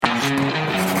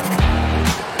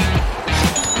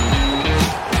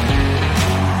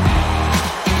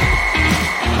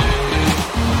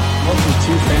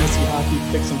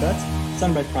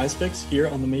presented by PrizePicks here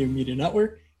on the Mayo Media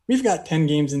Network. We've got 10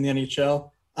 games in the NHL.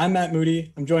 I'm Matt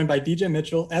Moody. I'm joined by DJ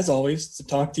Mitchell, as always, to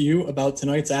talk to you about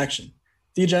tonight's action.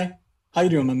 DJ, how you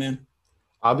doing, my man?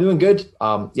 I'm doing good.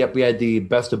 We had the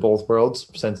best of both worlds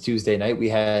since Tuesday night. We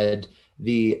had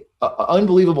the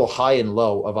unbelievable high and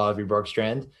low of Avi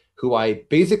Brookstrand, who I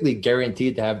basically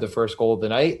guaranteed to have the first goal of the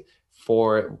night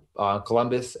for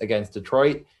Columbus against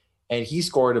Detroit. And he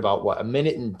scored about, a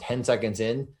minute and 10 seconds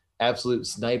in. Absolute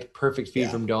snipe, perfect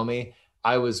feed from Domi.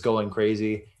 I was going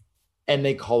crazy. And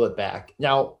they call it back.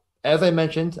 Now, as I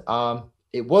mentioned,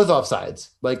 it was offsides.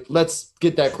 Like, let's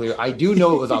get that clear. I do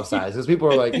know it was offsides because people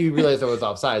are like, you realize it was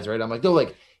offsides, right? I'm like, no,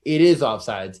 like, it is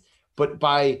offsides, but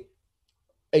by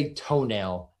a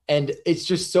toenail. And it's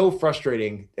just so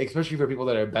frustrating, especially for people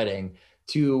that are betting,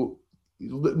 to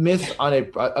miss on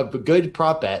a good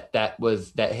prop bet that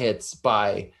hits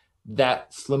by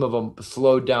that slim of a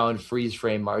slowed down freeze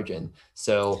frame margin.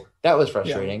 So that was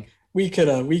frustrating. Yeah. We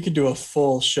could do a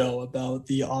full show about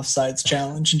the offsides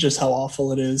challenge and just how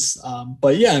awful it is.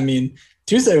 But yeah, I mean,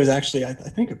 Tuesday was actually, I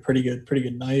think, a pretty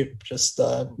good night, just,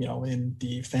 in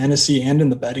the fantasy and in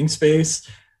the betting space.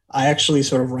 I actually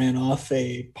sort of ran off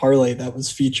a parlay that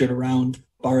was featured around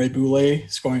Barre Boulay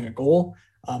scoring a goal.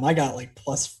 I got like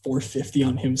plus 450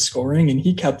 on him scoring, and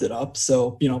he kept it up.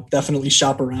 So, definitely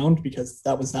shop around because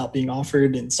that was not being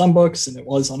offered in some books and it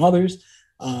was on others.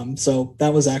 So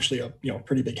that was actually a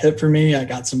pretty big hit for me. I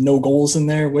got some no goals in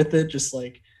there with it, just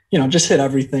hit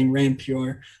everything, ran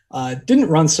pure. Didn't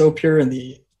run so pure in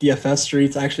the DFS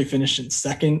streets. I actually finished in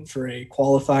second for a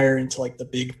qualifier into like the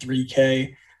big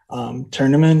 3K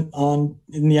tournament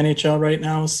in the NHL right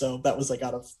now. So that was like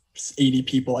out of 80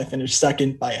 people, I finished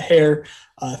second by a hair.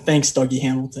 Thanks Dougie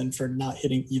Hamilton for not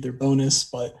hitting either bonus,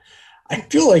 but I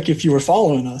feel like if you were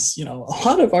following us, a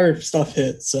lot of our stuff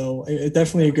hit. So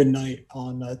definitely a good night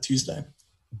on Tuesday.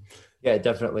 Yeah,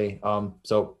 definitely.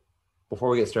 So before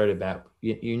we get started, Matt,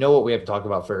 you know what we have to talk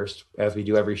about first, as we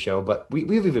do every show, but we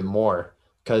have even more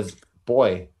because,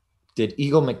 boy, did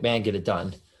Eagle McMahon get it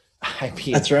done. I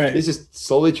mean, that's right. This is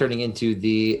slowly turning into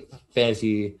the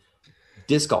fantasy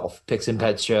disc golf picks and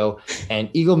bets show, and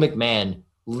Eagle McMahon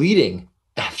leading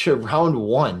after round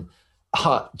one.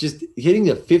 Just hitting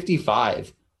the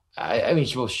 55. I mean,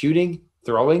 both shooting,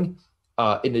 throwing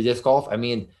in the disc golf. I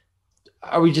mean,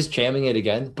 are we just jamming it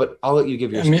again? But I'll let you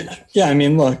give your speech. I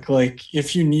mean, look, like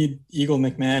if you need Eagle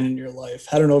McMahon in your life,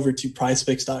 head on over to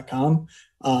prizepicks.com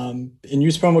and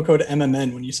use promo code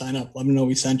MMN when you sign up. Let them know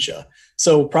we sent you.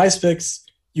 So PrizePicks,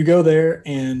 you go there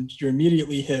and you're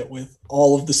immediately hit with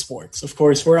all of the sports. Of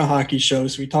course, we're a hockey show,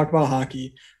 so we talk about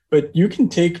hockey, but you can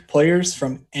take players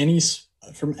from any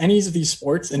of these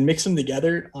sports and mix them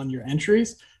together on your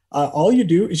entries. All you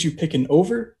do is you pick an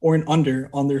over or an under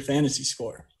on their fantasy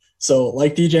score. So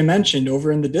like DJ mentioned,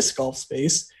 over in the disc golf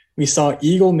space, we saw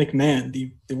Eagle McMahon,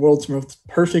 the world's most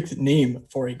perfect name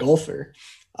for a golfer,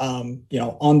 on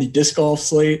the disc golf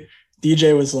slate.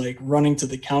 DJ was like running to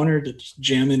the counter to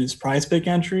jam in his prize pick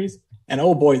entries, and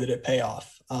oh boy, did it pay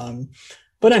off.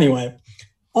 But anyway,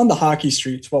 on the hockey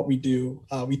streets, what we do,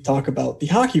 we talk about the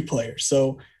hockey players.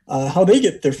 So how they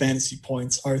get their fantasy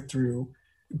points are through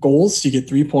goals, you get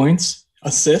 3 points,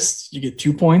 assists, you get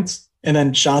 2 points, and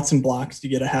then shots and blocks, you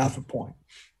get a half a point.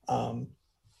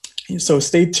 So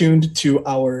stay tuned to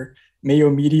our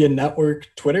Mayo Media Network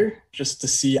Twitter just to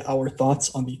see our thoughts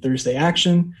on the Thursday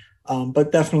action.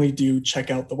 But definitely do check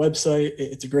out the website.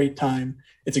 It's a great time.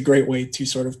 It's a great way to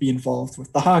sort of be involved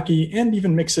with the hockey and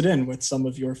even mix it in with some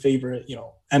of your favorite,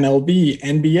 MLB,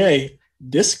 NBA,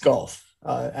 disc golf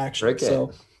action. Cricket.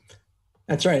 So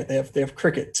that's right. They have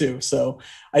cricket too. So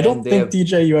I don't think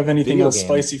DJ, you have anything else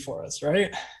spicy for us,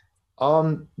 right?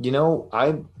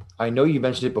 I know you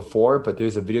mentioned it before, but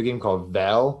there's a video game called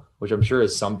Val, which I'm sure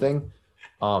is something.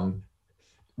 What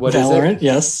Valorant,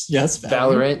 is it? Yes,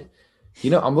 Valorant.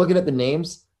 I'm looking at the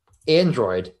names.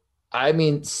 Android. I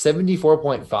mean,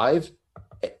 74.5.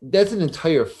 That's an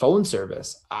entire phone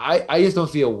service. I just don't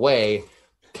see a way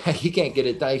that he can't get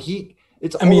it done.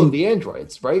 It's all of the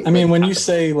Androids, right? I mean, when you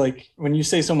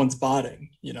say someone's botting,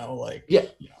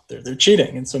 they're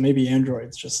cheating, and so maybe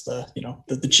Android's just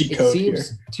the cheat code here. It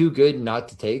seems too good not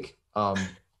to take.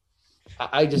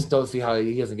 I just don't see how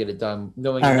he doesn't get it done,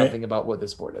 knowing nothing about what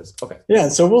this sport is. Okay. Yeah,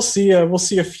 so we'll see. We'll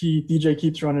see if DJ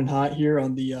keeps running hot here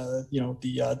on the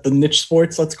niche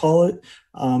sports, let's call it.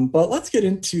 But let's get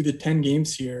into the 10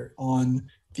 games here on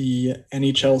the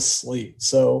NHL slate.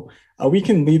 So we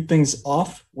can lead things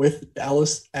off with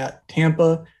Dallas at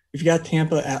Tampa. We've got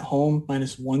Tampa at home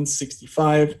minus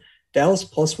 165, Dallas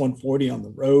plus 140 on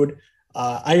the road.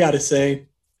 I gotta say,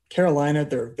 Carolina,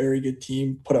 they're a very good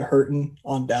team, put a hurting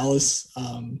on Dallas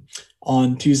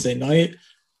on Tuesday night.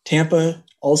 Tampa,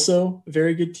 also a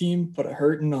very good team, put a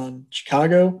hurting on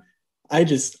Chicago. I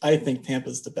think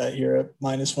Tampa's the bet here at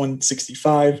minus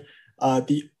 165.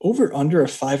 The over under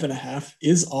of 5.5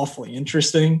 is awfully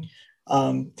interesting.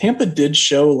 Tampa did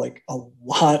show like a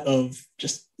lot of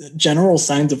just general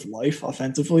signs of life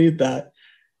offensively that,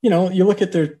 you look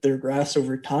at their graphs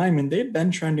over time and they've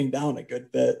been trending down a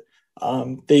good bit.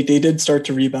 They did start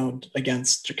to rebound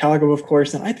against Chicago, of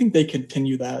course, and I think they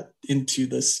continue that into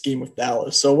this game with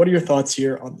Dallas. So what are your thoughts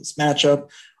here on this matchup?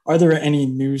 Are there any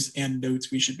news and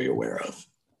notes we should be aware of?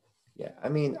 Yeah, I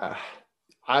mean,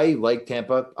 I like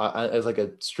Tampa as like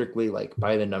a strictly like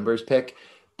by the numbers pick,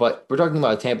 but we're talking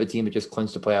about a Tampa team that just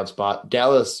clinched a playoff spot.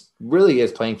 Dallas really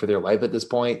is playing for their life at this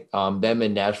point. Them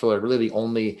and Nashville are really the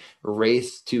only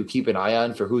race to keep an eye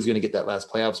on for who's going to get that last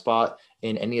playoff spot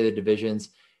in any of the divisions.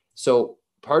 So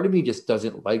part of me just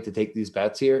doesn't like to take these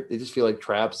bets here. They just feel like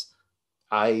traps.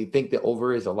 I think the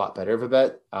over is a lot better of a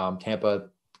bet. Tampa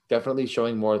definitely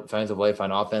showing more signs of life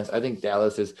on offense. I think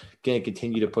Dallas is going to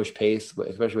continue to push pace,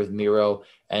 especially with Miro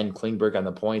and Klingberg on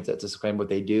the points. That's just kind of what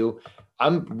they do.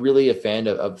 I'm really a fan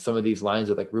of some of these lines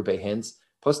with like Roope Hintz,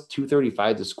 plus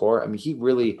 235 to score. I mean, he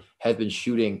really has been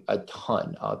shooting a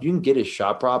ton. If you can get his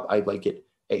shot prop, I'd like it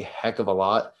a heck of a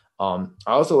lot. I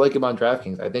also like him on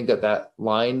DraftKings. I think that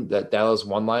line, that Dallas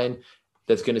one line,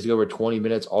 that's going to go over 20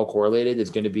 minutes, all correlated, is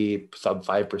going to be sub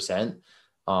 5%.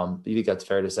 Do you think that's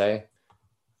fair to say?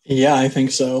 Yeah, I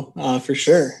think so, for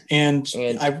sure. And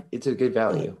it's a good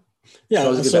value.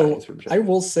 I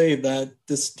will say that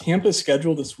this Tampa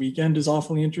schedule this weekend is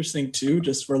awfully interesting too.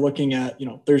 Just we're looking at,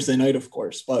 Thursday night, of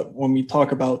course. But when we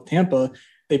talk about Tampa,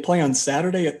 they play on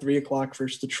Saturday at 3:00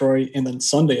 versus Detroit and then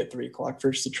Sunday at 3:00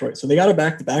 versus Detroit. So they got a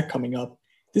back-to-back coming up.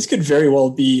 This could very well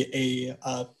be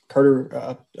a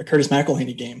Curtis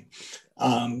McElhinney game.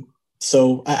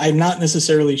 So I'm not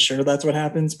necessarily sure that's what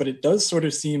happens, but it does sort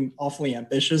of seem awfully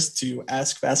ambitious to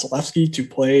ask Vasilevsky to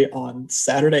play on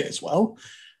Saturday as well.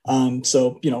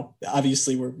 So,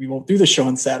 obviously we won't do the show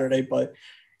on Saturday, but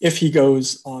if he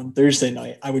goes on Thursday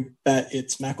night, I would bet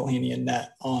it's McElhinney and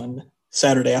net on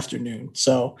Saturday afternoon.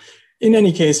 So in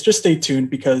any case, just stay tuned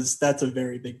because that's a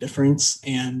very big difference.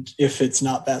 And if it's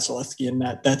not Vasilevsky and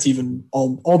net, that's even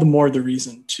all the more the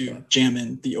reason to jam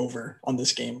in the over on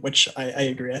this game, which I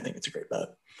agree. I think it's a great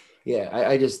bet. Yeah,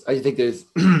 I think there's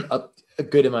a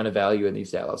good amount of value in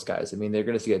these Dallas guys. I mean, they're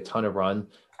going to see a ton of run.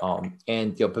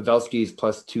 And Pavelski's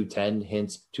plus 210,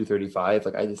 Hintz 235.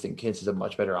 Like I just think Hintz is a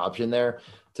much better option there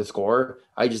to score.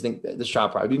 I just think the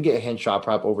shot prop, you can get a Hintz shot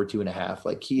prop over 2.5.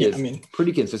 Like he is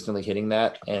pretty consistently hitting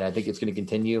that, and I think it's going to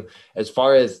continue. As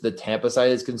far as the Tampa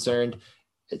side is concerned,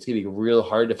 it's going to be real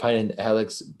hard to find an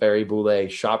Alex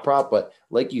Barré-Boulet shot prop, but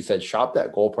like you said, shop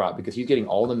that goal prop because he's getting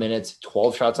all the minutes,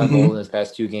 12 shots on goal in his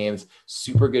past 2 games.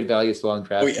 Super good value still on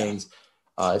DraftKings.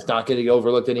 It's not going to get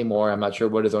overlooked anymore. I'm not sure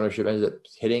what his ownership ended up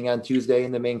hitting on Tuesday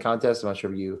in the main contest. I'm not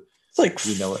sure if you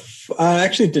know it. I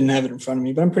actually didn't have it in front of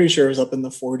me, but I'm pretty sure it was up in the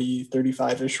 40,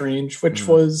 35-ish range, which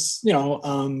was,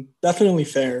 definitely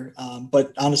fair.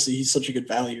 But honestly, he's such a good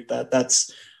value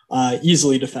that's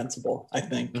easily defensible, I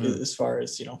think, as far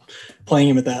as, playing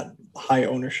him at that high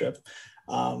ownership.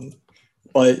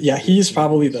 But yeah, he's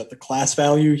probably the class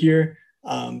value here.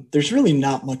 There's really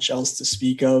not much else to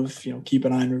speak of, keep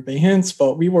an eye on Roope Hintz,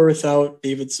 but we were without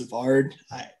David Savard.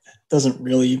 That doesn't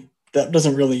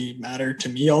really matter to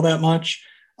me all that much.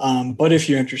 But if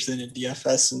you're interested in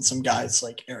DFS and some guys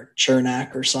like Eric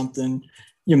Chernak or something,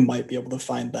 you might be able to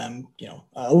find them,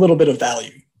 a little bit of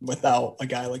value without a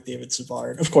guy like David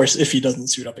Savard. Of course, if he doesn't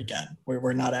suit up again,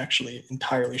 we're not actually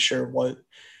entirely sure what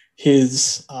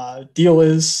his deal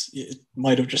is. It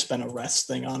might have just been a rest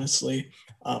thing, honestly.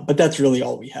 But that's really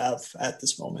all we have at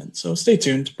this moment. So stay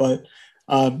tuned, but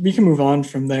we can move on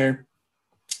from there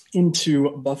into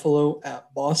Buffalo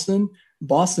at Boston.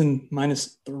 Boston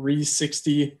minus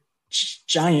 360,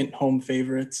 giant home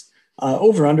favorites,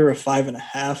 over under a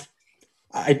 5.5.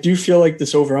 I do feel like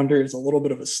this over under is a little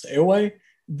bit of a stay away,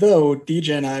 though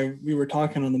DJ and I, we were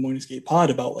talking on the Morning Skate pod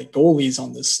about like goalies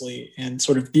on this slate and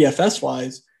sort of DFS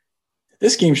wise,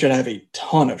 this game should have a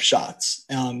ton of shots.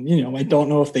 I don't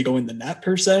know if they go in the net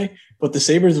per se, but the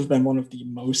Sabres have been one of the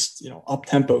most,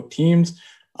 up-tempo teams.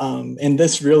 And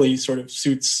this really sort of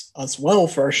suits us well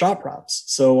for our shot props.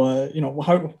 So,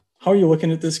 how are you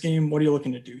looking at this game? What are you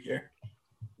looking to do here?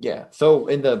 Yeah. So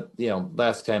in the,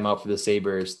 last time out for the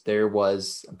Sabres, there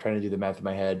was, I'm trying to do the math in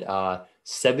my head,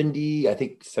 70,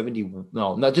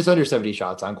 no, not just under 70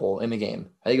 shots on goal in the game.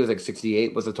 I think it was like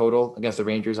 68 was the total against the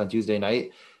Rangers on Tuesday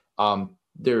night.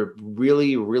 They're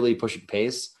really, really pushing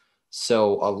pace.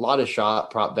 So a lot of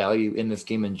shot prop value in this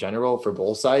game in general for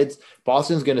both sides.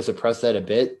 Boston's going to suppress that a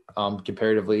bit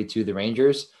comparatively to the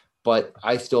Rangers, but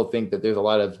I still think that there's a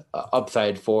lot of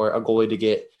upside for a goalie to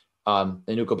get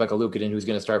Ukko-Pekka Luukkonen, who's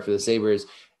going to start for the Sabres,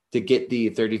 to get the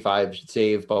 35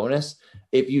 save bonus.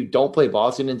 If you don't play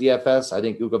Boston in DFS, I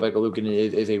think Ukko-Pekka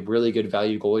Luukkonen is a really good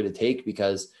value goalie to take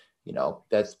because,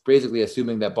 that's basically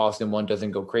assuming that Boston 1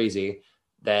 doesn't go crazy.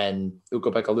 Then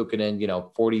Ukko-Pekka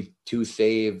Luukkonen, 42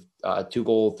 save, 2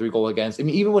 goal, 3 goal against. I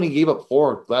mean, even when he gave up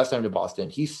 4 last time to Boston,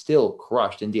 he still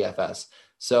crushed in DFS.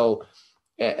 So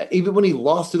even when he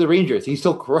lost to the Rangers, he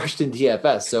still crushed in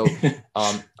DFS. So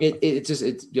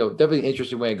it's definitely an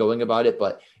interesting way of going about it.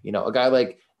 But, a guy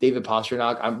like David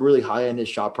Pastrnak, I'm really high on his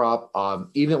shot prop.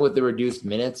 Even with the reduced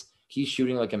minutes, he's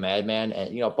shooting like a madman.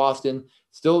 And, Boston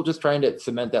still just trying to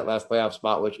cement that last playoff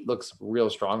spot, which looks real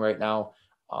strong right now.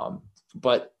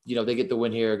 But, they get the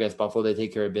win here against Buffalo. They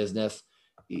take care of business.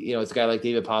 It's a guy like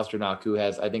David Pastrnak who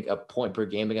has, I think, a point per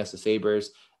game against the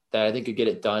Sabres that I think could get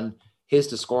it done. His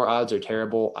to score odds are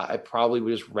terrible. I probably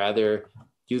would just rather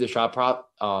do the shot prop.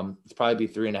 It's probably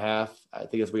be 3.5. I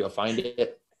think that's where you'll find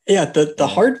it. Yeah. The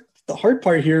hard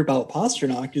part here about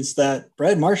Pastrnak is that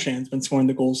Brad Marchand's been scoring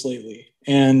the goals lately.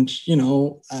 And,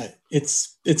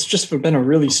 it's just been a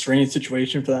really strange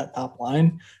situation for that top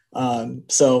line.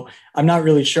 So I'm not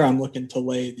really sure I'm looking to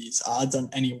lay these odds on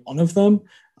any one of them.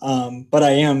 But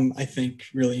I am, I think,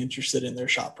 really interested in their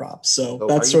shot props. So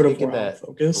that's sort of where I'll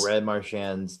focus. Brad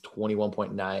Marchand's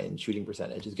 21.9 shooting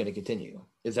percentage is going to continue.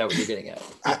 Is that what you're getting at?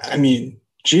 I mean,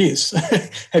 geez,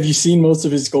 have you seen most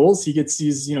of his goals? He gets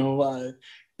these,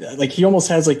 like he almost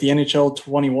has like the NHL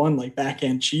 21, like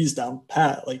backhand cheese down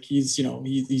pat. Like he's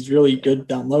really good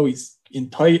down low. He's in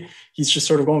tight. He's just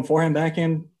sort of going forehand,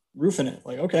 backhand, roofing it.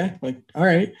 Like, okay, like, all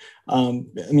right. I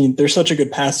mean, they're such a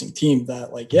good passing team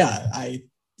that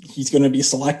he's going to be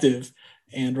selective.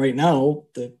 And right now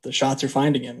the shots are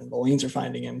finding him and the lanes are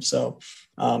finding him. So,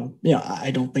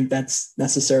 I don't think that's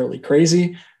necessarily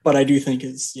crazy, but I do think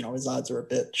his odds are a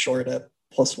bit short at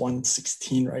plus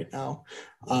 116 right now.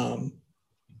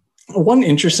 One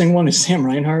interesting one is Sam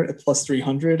Reinhart at plus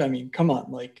 300. I mean, come on,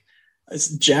 like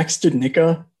Jack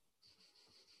Studnicka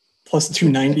plus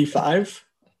 295.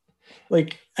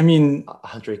 Like, I mean,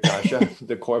 Andre Kasha,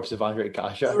 the corpse of Andre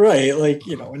Kasha. Right. Like,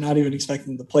 we're not even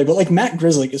expecting him to play, but like Matt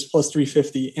Grzelcyk is plus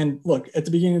 350. And look, at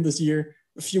the beginning of this year,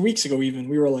 a few weeks ago, even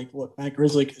we were like, look, Matt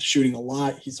Grzelcyk is shooting a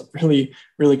lot. He's a really,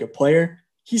 really good player.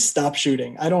 He's stopped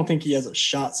shooting. I don't think he has a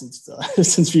shot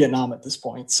since Vietnam at this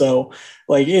point. So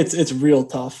like, it's real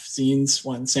tough scenes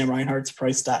when Sam Reinhart's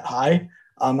priced that high.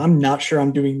 I'm not sure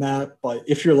I'm doing that, but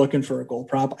if you're looking for a goal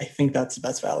prop, I think that's the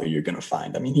best value you're going to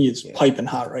find. I mean, he is piping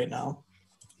hot right now.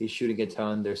 He's shooting a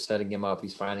ton. They're setting him up.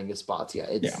 He's finding his spots. Yeah,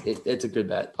 it's a good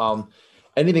bet.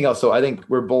 Anything else? So I think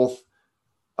we're both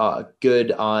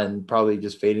good on probably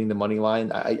just fading the money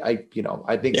line. I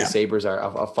think the Sabres are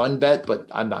a fun bet, but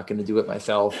I'm not going to do it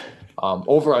myself.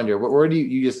 Over under. Where do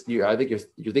you I think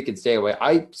you're thinking stay away.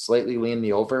 I slightly lean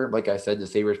the over. Like I said, the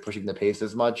Sabres pushing the pace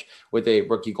as much with a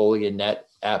rookie goalie in net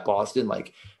at Boston.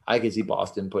 Like I could see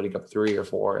Boston putting up 3 or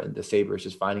 4 and the Sabres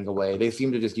just finding a way. They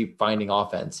seem to just keep finding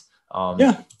offense.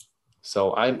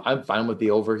 So I'm fine with the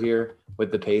over here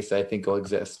with the pace I think will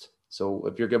exist. So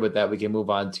if you're good with that, we can move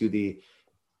on to the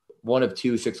one of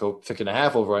 2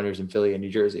 6.5 over unders in Philly and New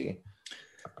Jersey.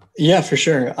 Yeah, for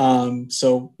sure.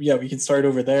 So we can start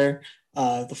over there.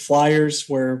 The Flyers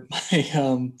were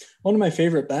one of my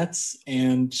favorite bets,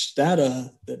 and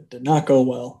that did not go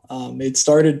well. It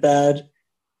started bad,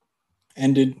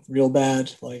 ended real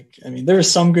bad. Like, I mean, there was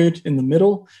some good in the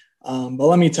middle, but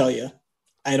let me tell you,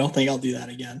 I don't think I'll do that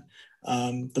again.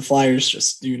 The Flyers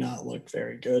just do not look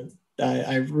very good.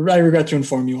 I regret to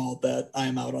inform you all that I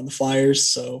am out on the Flyers.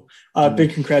 So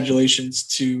big congratulations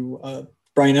to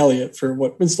Brian Elliott for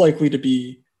what was likely to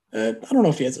be, I don't know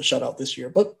if he has a shutout this year,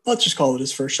 but let's just call it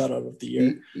his first shutout of the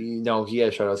year. He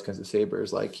had shutouts against the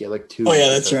Sabres. Like he had like 2. Oh yeah,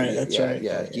 that's right. That's right.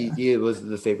 Yeah. He was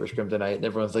the Sabres scrim tonight, and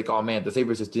everyone's like, "Oh man, the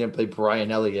Sabres just didn't play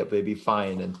Brian Elliott, but they'd be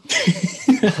fine." And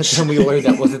then we learned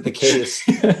that wasn't the case.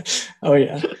 Oh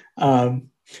yeah.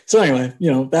 So anyway,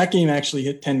 that game actually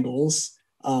hit 10 goals.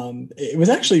 It was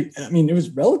actually, it was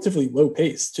relatively low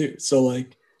pace too. So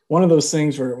like one of those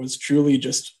things where it was truly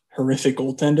just horrific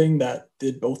goaltending that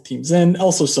did both teams in.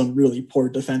 Also some really poor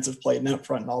defensive play net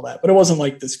front and all that. But it wasn't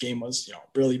like this game was,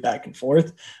 really back and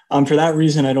forth. For that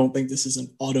reason, I don't think this is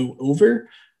an auto over.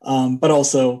 But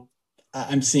also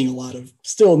I'm seeing a lot of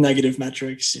still negative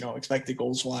metrics, expected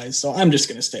goals wise. So I'm just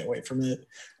going to stay away from it.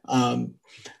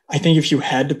 I think if you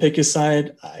had to pick a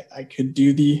side, I could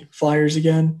do the Flyers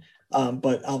again.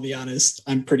 But I'll be honest,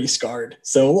 I'm pretty scarred.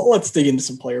 So let's dig into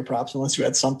some player props unless you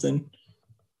had something.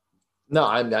 No,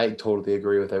 I totally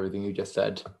agree with everything you just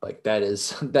said. Like that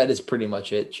is that is pretty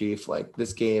much it, Chief. Like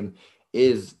this game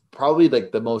is probably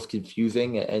like the most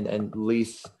confusing and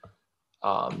least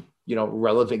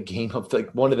relevant game of like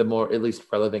one of the more at least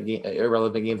irrelevant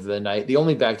games of the night. The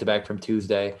only back to back from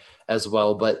Tuesday as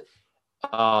well, but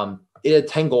it had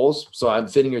 10 goals. So I'm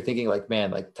sitting here thinking like,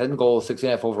 man, like 10 goals,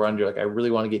 6.5 over under. Like I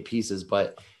really want to get pieces,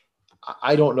 but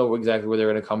I don't know exactly where they're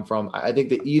going to come from. I think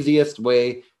the easiest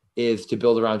way is to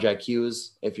build around Jack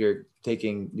Hughes if you're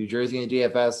taking New Jersey and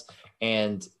DFS,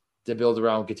 and to build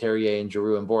around Couturier and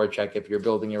Giroux and Voracek if you're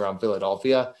building around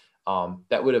Philadelphia.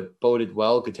 That would have boded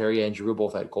well. Couturier and Giroux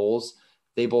both had goals.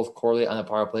 They both correlate on the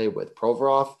power play with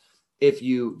Provorov. If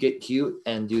you get cute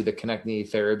and do the Konechny,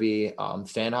 Farabee,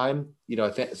 Sanheim,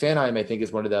 Sanheim I think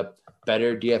is one of the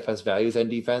better DFS values on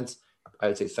defense. I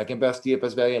would say second best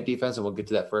DFS value at defense, and we'll get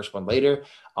to that first one later.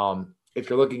 If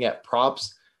you're looking at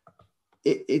props,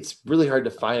 it's really hard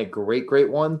to find a great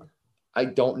one. I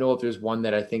don't know if there's one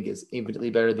that I think is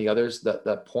infinitely better than the others.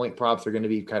 The point props are going to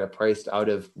be kind of priced out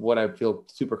of what I feel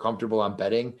super comfortable on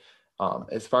betting.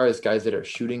 As far as guys that are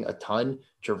shooting a ton,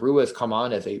 Giroux has come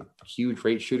on as a huge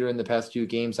rate shooter in the past 2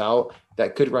 games out.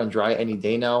 That could run dry any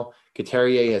day now.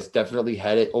 Couturier has definitely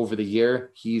had it over the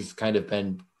year. He's kind of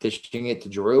been dishing it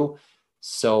to Giroux.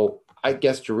 So I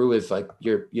guess Giroux is like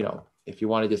if you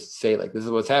want to just say like this is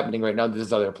what's happening right now, this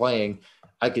is how they're playing,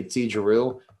 I could see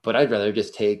Giroux, but I'd rather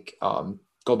just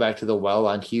go back to the well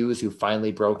on Hughes, who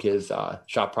finally broke his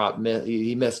shot prop.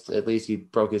 He missed, at least he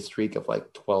broke his streak of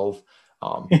like 12.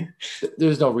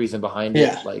 There's no reason behind it.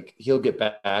 Yeah. Like he'll get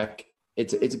back.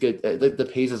 It's a good. The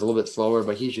pace is a little bit slower,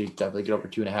 but he should definitely get over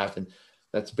 2.5. And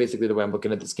that's basically the way I'm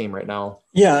looking at this game right now.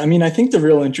 Yeah, I mean, I think the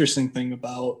real interesting thing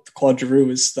about Claude Giroux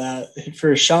is that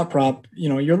for a shot prop,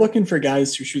 you're looking for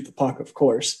guys who shoot the puck, of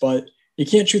course, but you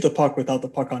can't shoot the puck without the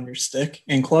puck on your stick.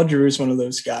 And Claude Giroux is one of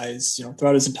those guys,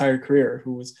 throughout his entire career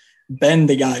who has been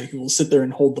the guy who will sit there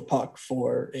and hold the puck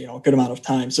for a good amount of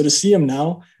time. So to see him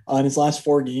now in his last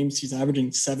 4 games, he's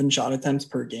averaging 7 shot attempts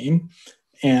per game.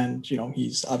 And,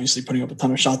 he's obviously putting up a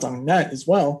ton of shots on net as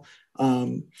well.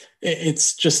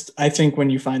 It's just, I think when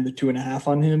you find the 2.5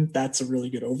 on him, that's a really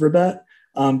good over bet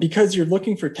because you're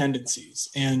looking for tendencies.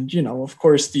 And, of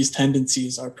course, these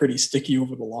tendencies are pretty sticky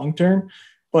over the long term.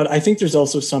 But I think there's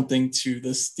also something to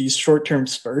these short-term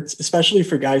spurts, especially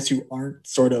for guys who aren't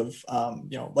sort of,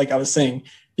 like I was saying,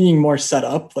 being more set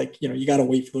up, like, you got to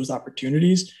wait for those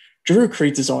opportunities. Giroux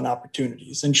creates his own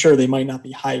opportunities, and sure, they might not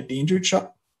be high danger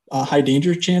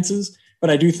chances, but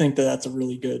I do think that that's a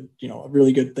really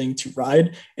good thing to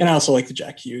ride. And I also like the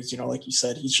Jack Hughes, like you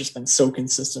said, he's just been so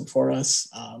consistent for us.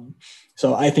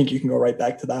 So I think you can go right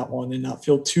back to that one and not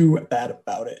feel too bad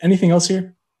about it. Anything else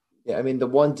here? Yeah, I mean, the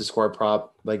one to score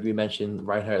prop, like we mentioned,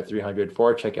 Reinhardt at 300,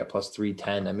 Voracek at plus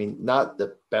 310. I mean, not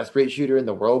the best rate shooter in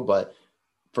the world, but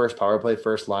first power play,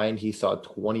 first line, he saw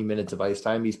 20 minutes of ice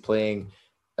time. He's playing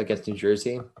against New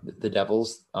Jersey, the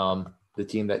Devils, the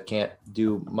team that can't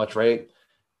do much right.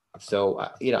 So,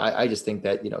 I just think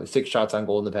that, 6 shots on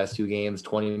goal in the past 2 games,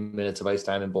 20 minutes of ice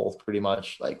time in both, pretty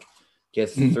much. Like, he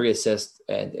has 3 assists.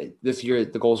 And this year,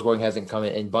 the goal scoring hasn't come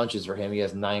in bunches for him. He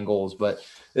has 9 goals. But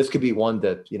this could be one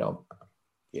that,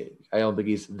 I don't think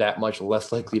he's that much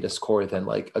less likely to score than,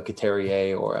 like, a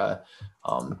Couturier or a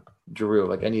Giroux.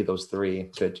 Like, any of those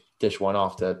 3 could dish one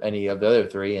off to any of the other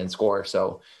 3 and score.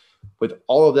 So, with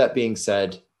all of that being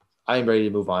said, I'm ready to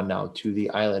move on now to the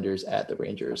Islanders at the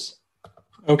Rangers.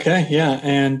 Okay, yeah.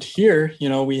 And here,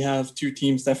 we have 2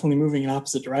 teams definitely moving in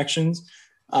opposite directions.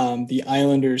 The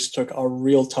Islanders took a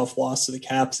real tough loss to the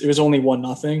Caps. It was only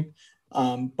 1-0,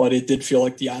 but it did feel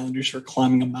like the Islanders were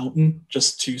climbing a mountain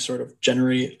just to sort of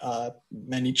generate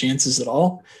many chances at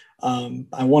all.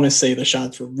 I want to say the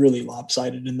shots were really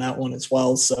lopsided in that one as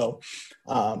well. So,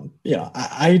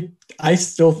 I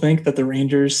still think that the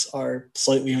Rangers are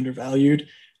slightly undervalued.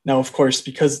 Now, of course,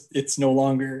 because it's no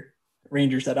longer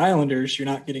Rangers at Islanders, you're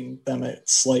not getting them at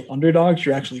slight underdogs.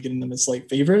 You're actually getting them as slight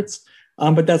favorites.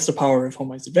 But that's the power of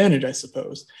home ice advantage, I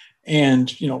suppose. And,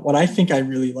 what I think I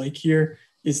really like here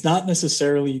is not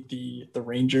necessarily the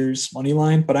Rangers money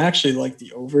line, but I actually like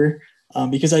the over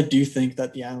because I do think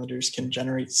that the Islanders can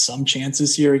generate some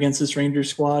chances here against this Rangers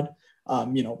squad.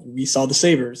 We saw the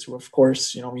Sabres, who, of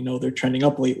course, we know they're trending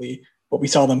up lately, but we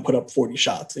saw them put up 40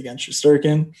 shots against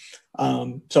Shesterkin.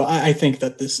 So I think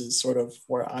that this is sort of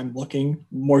where I'm looking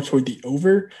more toward the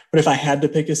over. But if I had to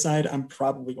pick a side, I'm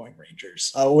probably going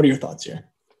Rangers. What are your thoughts here?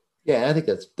 Yeah, I think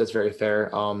that's very fair.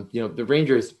 The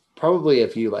Rangers probably,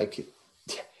 if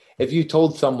if you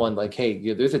told someone like,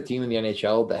 hey, there's a team in the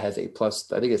NHL that has a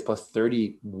plus, I think it's plus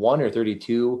 31 or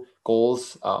 32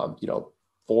 goals,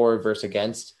 for versus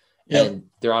against, Yep. and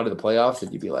they're out of the playoffs,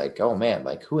 and you'd be like, oh man,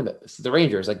 like who in the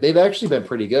Rangers? Like they've actually been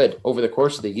pretty good over the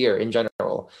course of the year in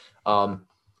general.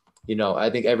 I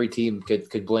think every team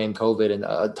could blame COVID and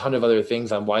a ton of other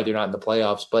things on why they're not in the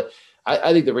playoffs, but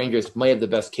I think the Rangers might have the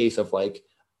best case of like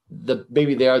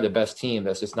maybe they are the best team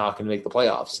that's just not going to make the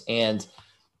playoffs. And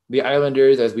the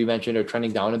Islanders, as we mentioned, are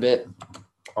trending down a bit.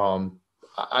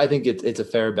 I think it's a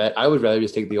fair bet. I would rather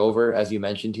just take the over, as you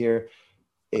mentioned here.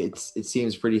 It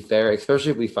seems pretty fair,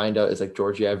 especially if we find out it's like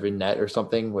Georgiev in net or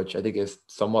something, which I think is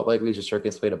somewhat likely. Just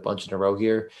Shesterkin's played a bunch in a row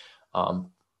here. Other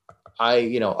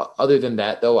than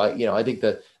that though, I think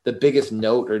the biggest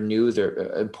note or news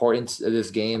or importance of this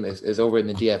game is over in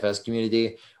the DFS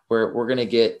community, where we're going to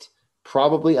get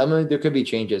probably, there could be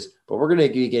changes, but we're going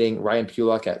to be getting Ryan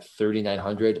Pulock at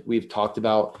 3,900. We've talked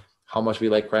about how much we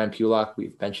like Ryan Pulock.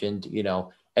 We've mentioned,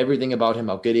 everything about him,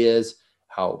 how good he is,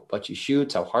 how much he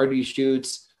shoots, how hard he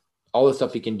shoots, all the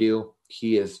stuff he can do.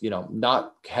 He is,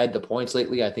 not had the points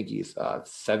lately. I think he's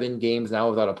 7 games now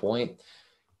without a point.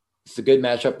 It's a good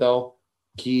matchup, though.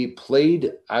 He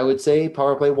played, I would say,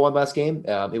 power play one last game.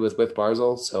 It was with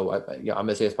Barzal, so I'm going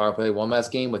to say it's power play one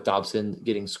last game with Dobson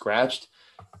getting scratched.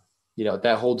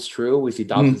 That holds true. We see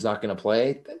Dobson's not going to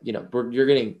play. You're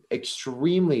getting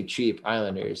extremely cheap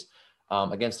Islanders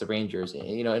against the Rangers,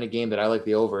 in a game that I like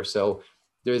the over. So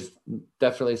there's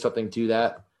definitely something to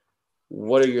that.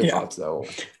 What are your thoughts, though?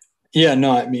 Yeah,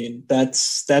 no, I mean,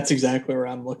 that's exactly where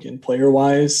I'm looking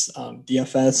player-wise.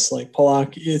 DFS, like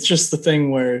Pulock, it's just the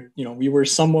thing where, we were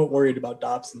somewhat worried about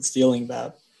Dobson stealing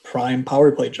that prime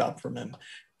power play job from him.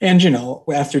 And,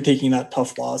 after taking that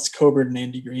tough loss, Coburn and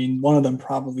Andy Green, one of them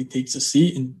probably takes a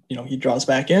seat and, he draws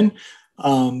back in.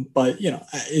 But,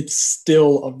 it's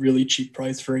still a really cheap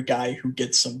price for a guy who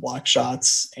gets some block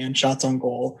shots and shots on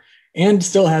goal and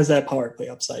still has that power play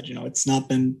upside. It's not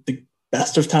been the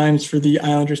best of times for the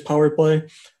Islanders power play.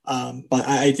 But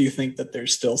I do think that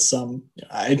there's still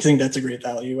I think that's a great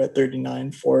value at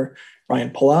 39 for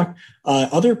Ryan Pulock.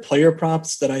 Other player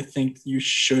props that I think you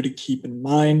should keep in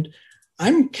mind.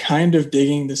 I'm kind of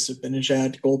digging the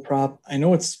Zibanejad goal prop. I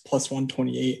know it's plus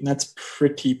 128 and that's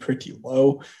pretty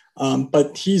low.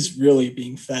 But he's really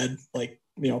being fed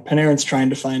Panarin's trying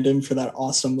to find him for that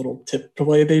awesome little tip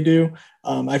play they do.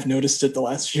 I've noticed it the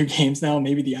last few games now.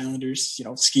 Maybe the Islanders,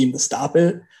 scheme to stop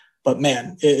it. But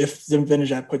man, if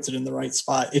Zibanejad puts it in the right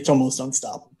spot, it's almost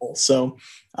unstoppable. So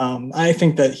I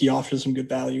think that he offers some good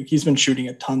value. He's been shooting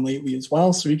a ton lately as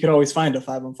well, so he could always find a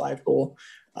 5-on-5 goal.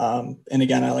 And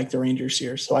again, I like the Rangers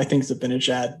here. So I think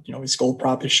Zibanejad, his goal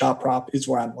prop, his shot prop is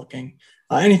where I'm looking.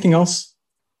 Anything else?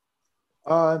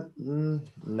 Nah,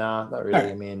 not really.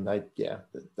 Right. I mean,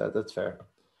 that's fair.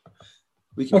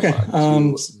 We can move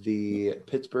on to the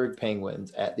Pittsburgh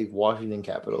Penguins at the Washington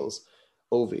Capitals.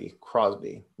 Ovi,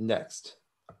 Crosby, next.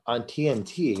 On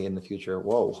TNT in the future,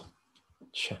 whoa.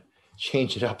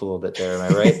 Change it up a little bit there, am I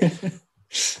right?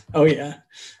 Oh, yeah.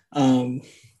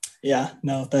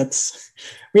 No,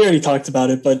 we already talked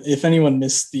about it, but if anyone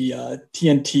missed the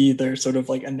TNT, their sort of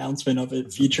announcement of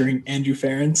it featuring Andrew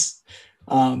Ference,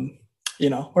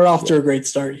 we're off to a great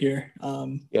start here.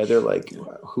 They're like,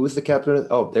 who's the captain?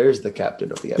 There's the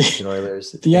captain of the Edmonton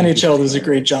Oilers. The NHL does a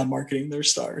great job marketing their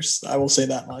stars. I will say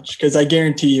that much, because I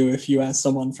guarantee you, if you ask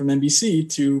someone from NBC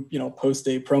to, post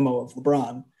a promo of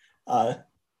LeBron,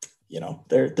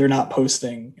 they're not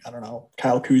posting, I don't know,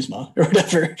 Kyle Kuzma or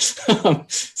whatever.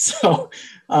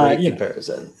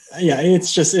 Comparison.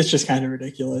 It's just kind of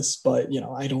ridiculous, but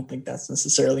I don't think that's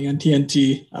necessarily on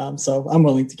TNT. So I'm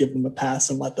willing to give them a pass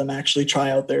and let them actually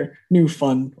try out their new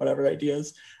fun, whatever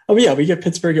ideas. We get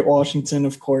Pittsburgh at Washington.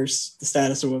 Of course, the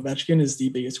status of Ovechkin is the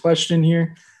biggest question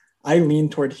here. I lean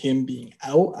toward him being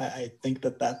out. I think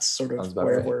that's sort of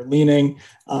where we're leaning.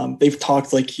 They've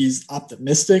talked like he's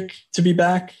optimistic to be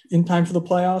back in time for the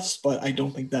playoffs, but I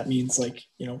don't think that means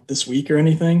this week or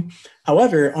anything.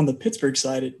 However, on the Pittsburgh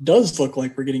side, it does look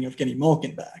like we're getting Evgeny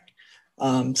Malkin back.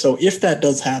 So if that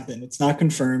does happen, it's not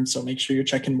confirmed, so make sure you're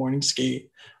checking Morning Skate.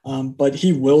 But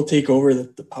he will take over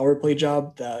the power play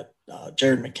job that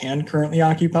Jared McCann currently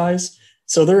occupies.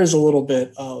 So there is a little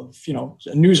bit of,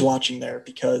 news watching there,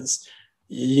 because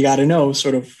you got to know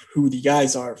sort of who the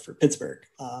guys are for Pittsburgh.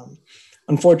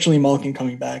 Unfortunately, Malkin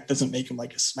coming back doesn't make him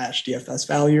a smash DFS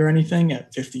value or anything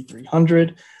at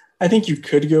 5,300. I think you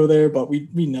could go there, but we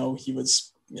know he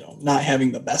was, not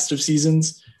having the best of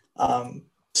seasons.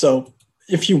 So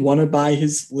if you want to buy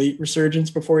his late resurgence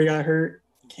before he got hurt,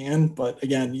 you can. But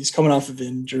again, he's coming off of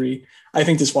injury. I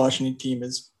think this Washington team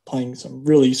is playing some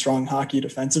really strong hockey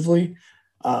defensively.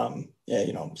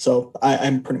 Yeah, so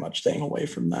I'm pretty much staying away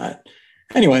from that.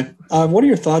 Anyway, what are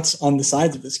your thoughts on the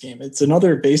sides of this game? It's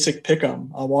another basic pick 'em.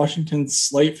 Washington's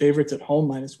slight favorites at home,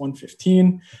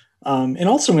 -115. And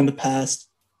also in the past,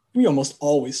 we almost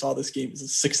always saw this game as a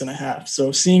 6.5.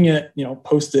 So seeing it,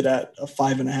 posted at a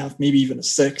 5.5, maybe even a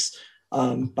 6,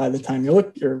 by the time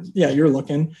you're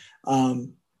looking.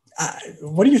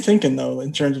 What are you thinking though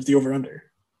in terms of the over under?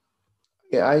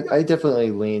 Yeah, I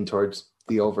definitely lean towards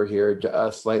the over here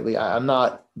slightly. I'm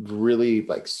not really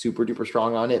like super duper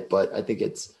strong on it, but I think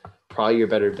it's probably your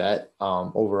better bet.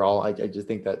 Overall, I just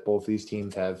think that both these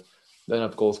teams have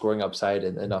enough goal scoring upside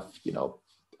and enough.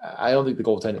 I don't think the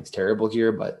goaltending's terrible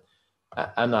here, but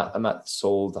I'm not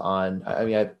sold on. I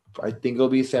mean, I think it'll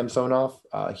be Samsonov.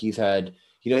 He's had,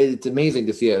 it's amazing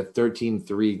to see a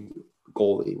 13-3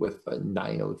 goalie with a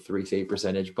 903 save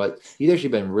percentage, but he's actually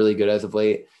been really good as of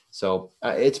late. So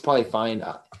it's probably fine.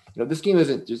 This game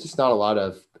there's just not a lot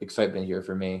of excitement here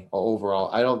for me overall.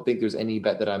 I don't think there's any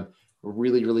bet that I'm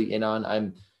really, really in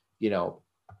on.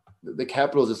 The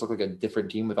Capitals just look like a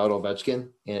different team without Ovechkin,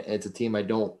 and it's a team I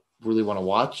don't really want to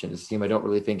watch, and it's a team I don't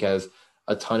really think has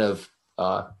a ton of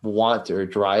want or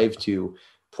drive to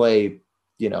play,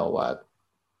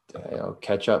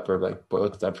 catch up, or like,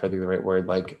 I'm trying to think of the right word,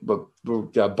 like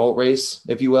boat race,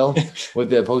 if you will, with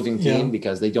the opposing team, Yeah.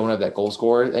 because they don't have that goal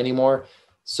scorer anymore.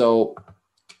 So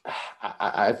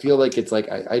I feel like it's like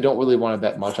I don't really want to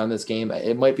bet much on this game.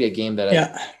 It might be a game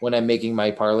that when I'm making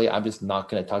my parlay, I'm just not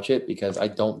going to touch it because I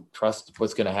don't trust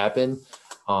what's going to happen.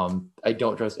 I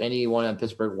don't trust anyone on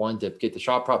Pittsburgh one to get the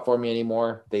shot prop for me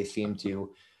anymore. They seem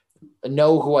to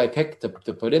know who I picked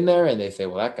to put in there, and they say,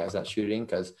 well, that guy's not shooting,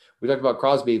 because we talked about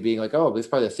Crosby being like, oh, this is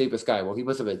probably the safest guy. Well, he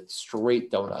must have a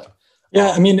straight donut.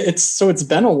 Yeah, I mean, it's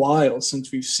been a while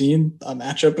since we've seen a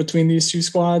matchup between these two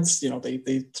squads.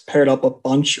 They paired up a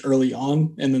bunch early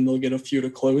on, and then they'll get a few to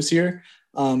close here.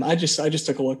 I just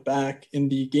took a look back in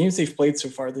the games they've played so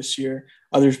far this year.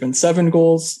 There's been 7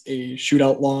 goals, a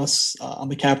shootout loss on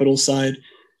the Capitals side,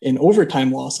 an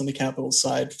overtime loss on the Capitals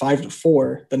side,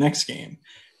 5-4 the next game.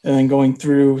 And then going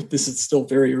through, this is still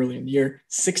very early in the year,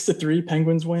 6-3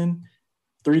 Penguins win,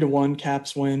 3-1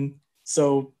 Caps win.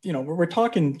 So, we're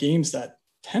talking games that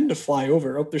tend to fly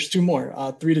over. Oh, there's 2 more,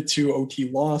 3-2 OT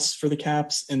loss for the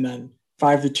Caps, and then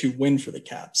 5-2 win for the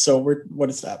Caps. So what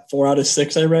is that? 4 out of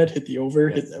 6 I read hit the over,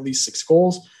 hit at least 6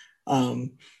 goals. I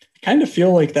kind of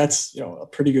feel like that's, a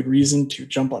pretty good reason to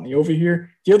jump on the over here.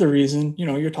 The other reason,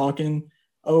 you're talking,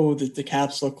 oh, the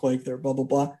Caps look like they're blah, blah,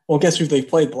 blah. Well, guess who they've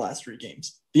played the last 3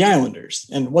 games? The Islanders.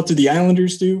 And what do the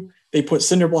Islanders do? They put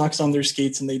cinder blocks on their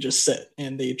skates and they just sit,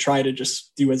 and they try to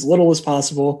just do as little as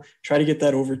possible, try to get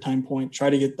that overtime point, try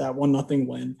to get that 1-0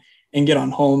 win and get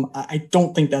on home. I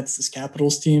don't think that's this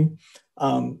Capitals team.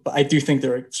 But I do think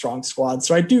they're a strong squad.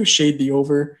 So I do shade the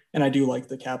over, and I do like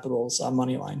the Capitals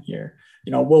money line here.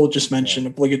 We'll just mention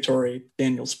obligatory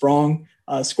Daniel Sprong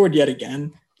scored yet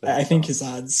again. I think his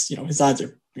odds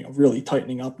are really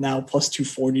tightening up now, plus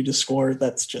 240 to score.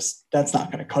 That's not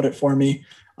going to cut it for me.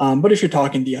 But if you're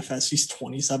talking DFS, he's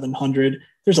 2,700.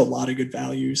 There's a lot of good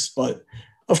values, but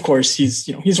of course he's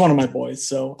one of my boys.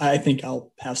 So I think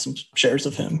I'll have some shares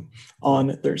of him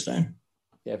on Thursday.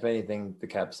 Yeah, if anything, the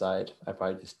Cap side, I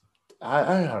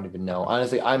don't even know.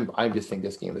 Honestly, I just think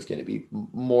this game is going to be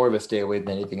more of a stay away than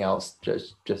anything else,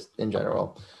 just in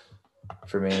general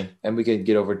for me. And we could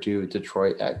get over to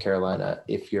Detroit at Carolina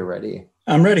if you're ready.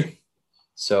 I'm ready.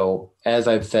 So as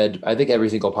I've said, I think every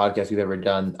single podcast we've ever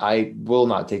done, I will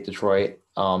not take Detroit.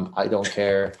 I don't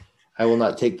care. I will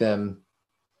not take them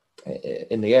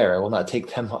in the air. I will not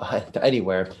take them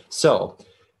anywhere. So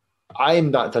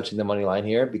I'm not touching the money line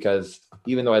here, because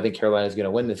even though I think Carolina is going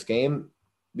to win this game,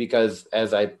 because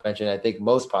as I mentioned, I think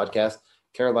most podcasts,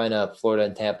 Carolina, Florida,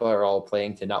 and Tampa are all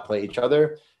playing to not play each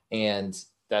other. And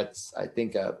that's, I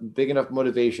think, a big enough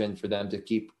motivation for them to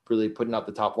keep really putting out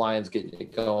the top lines, getting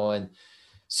it going.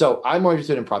 So I'm more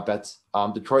interested in prop bets.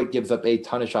 Detroit gives up a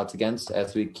ton of shots against,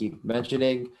 as we keep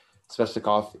mentioning.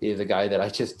 Svechnikov is a guy that I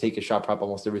just take a shot prop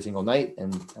almost every single night,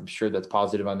 and I'm sure that's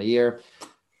positive on the year.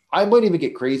 I might even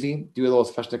get crazy, do a little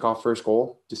Svechnikov first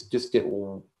goal, just get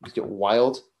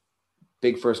wild.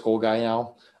 Big first goal guy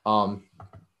now.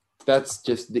 That's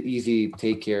just the easy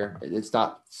take here. It's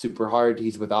not super hard.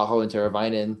 He's with Aho and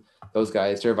Teravainen. Those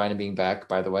guys, Teravainen being back,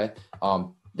 by the way.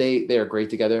 They are great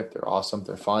together. They're awesome.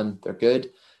 They're fun. They're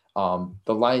good. The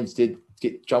lines did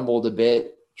get jumbled a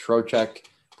bit. Trocheck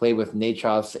played with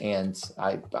Nachos, and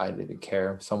I didn't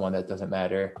care. Someone that doesn't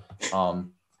matter.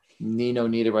 Nino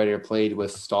Niederreiter played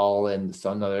with Stahl and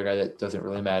some other guy that doesn't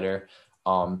really matter.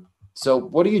 So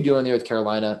what are you doing there with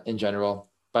Carolina in general?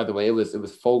 By the way, it was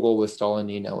Fogle with Stahl and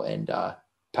Nino and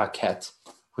Paquette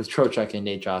with Trocheck and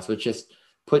Nate Joss, which just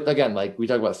put, again, like we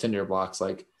talk about cinder blocks,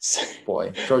 like,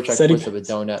 boy, Trocheck puts up a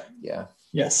donut. Yeah.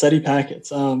 Yeah, SETI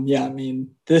packets. Yeah, I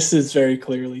mean, this is very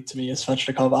clearly to me a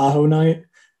Svechnikov Aho night.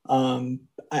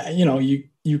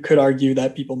 You could argue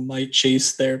that people might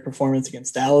chase their performance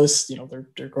against Dallas.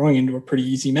 They're going into a pretty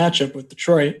easy matchup with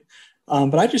Detroit.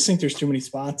 But I just think there's too many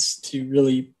spots to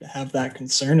really have that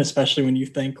concern, especially when you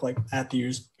think like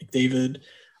Matthews, McDavid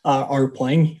are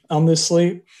playing on this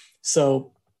slate.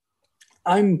 So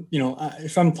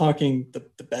if I'm talking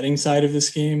the betting side of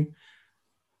this game,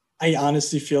 I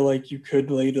honestly feel like you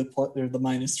could lay the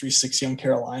minus 360 on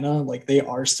Carolina. Like they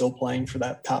are still playing for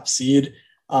that top seed.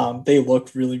 They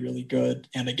look really, really good.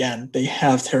 And again, they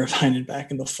have Teravainen back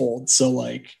in the fold. So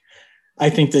like, I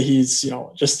think that he's,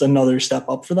 just another step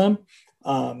up for them.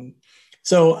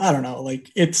 So I don't know,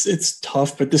 like it's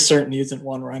tough, but this certainly isn't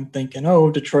one where I'm thinking, oh,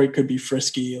 Detroit could be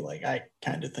frisky. Like I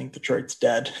kind of think Detroit's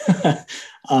dead.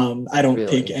 I don't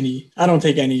take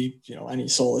any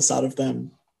solace out of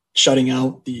them shutting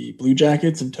out the Blue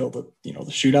Jackets until the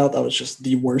shootout. That was just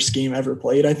the worst game ever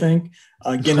played, I think.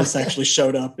 Guinness actually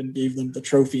showed up and gave them the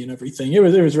trophy and everything. It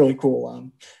was really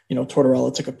cool.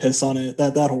 Tortorella took a piss on it,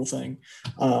 that whole thing.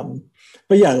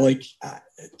 But yeah, like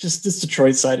just this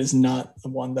Detroit side is not the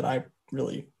one that I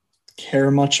really care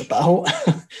much about,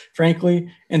 frankly.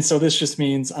 And so this just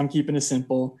means I'm keeping it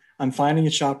simple. I'm finding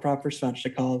a shot prop for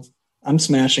Svechnikov. I'm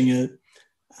smashing it.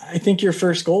 I think your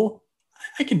first goal,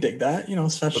 I can dig that,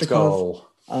 Svechnikov.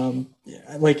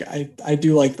 I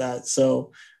do like that.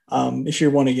 So if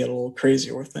you want to get a little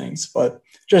crazier with things, but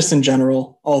just in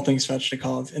general, all things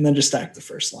Svechnikov, and then just stack the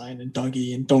first line and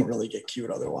Dougie and don't really get cute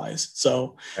otherwise.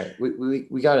 So right.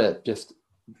 We got to just,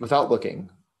 without looking,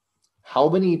 how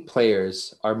many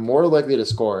players are more likely to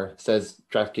score, says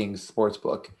DraftKings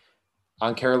Sportsbook,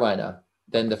 on Carolina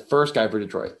than the first guy for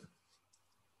Detroit?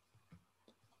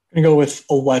 I'm going to go with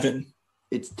 11.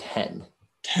 It's 10.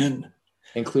 10.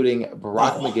 Including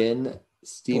Barack McGinn,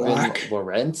 Steven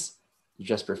Lorentz,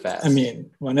 Jesper Fast. I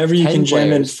mean, whenever you can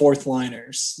jam in fourth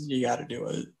liners, you got to do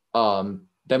it.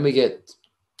 Then we get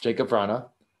Jacob Vrana.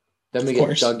 Then we get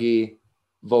Dougie,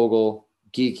 Vogel,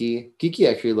 Geeky. Geeky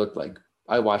actually looked like,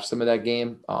 I watched some of that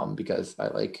game because I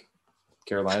like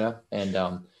Carolina, and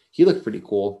he looked pretty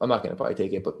cool. I'm not going to probably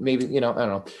take it, but maybe, I don't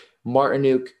know.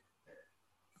 Martinuk.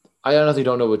 I honestly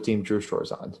don't know what team Drew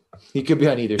Shore's on. He could be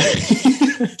on either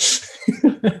team.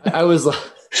 I was like,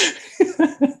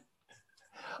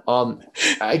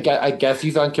 I guess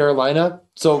he's on Carolina.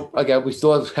 So again, we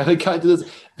still haven't gotten to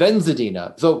this. Then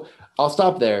Zadina. So I'll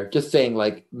stop there. Just saying,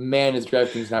 like, man, is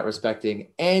DraftKings not respecting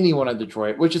anyone on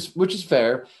Detroit, which is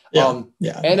fair. Adam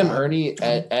Ernie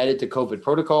added to COVID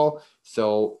protocol,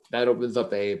 so that opens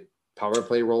up a power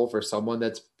play role for someone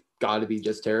that's got to be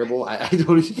just terrible. I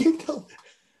don't even think they'll.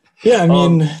 Yeah, I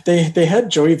mean, they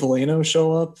had Joey Veleno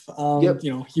show up.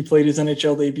 He played his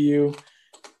NHL debut.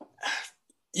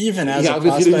 Even as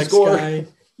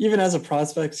a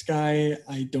prospects guy,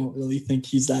 I don't really think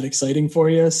he's that exciting for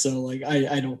you. So, like,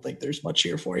 I don't think there's much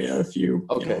here for you if you.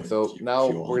 Okay, now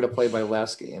we're gonna play my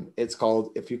last game. It's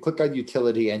called, if you click on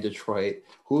utility and Detroit,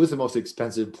 who is the most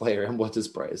expensive player and what's his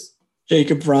price?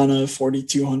 Jacob Vrana,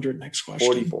 4,200. Next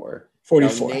question.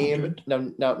 4,400.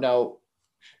 Now.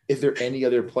 Is there any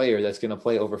other player that's going to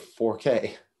play over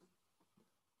 4K?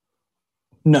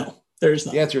 No, there's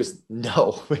not. The answer is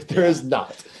no. There is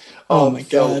not. Oh my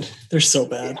God. They're so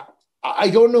bad. I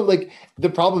don't know. Like, the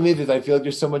problem is I feel like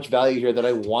there's so much value here that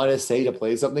I want to say to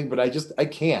play something, but I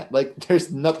can't. Like,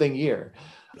 there's nothing here.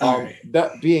 Right.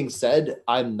 That being said,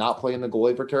 I'm not playing the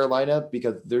goalie for Carolina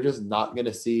because they're just not going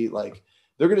to see, like,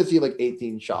 they're going to see like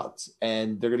 18 shots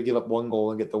and they're going to give up one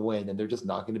goal and get the win. And they're just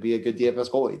not going to be a good DFS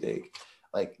goalie take.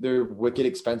 Like, they're wicked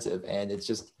expensive, and it's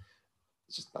just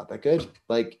not that good.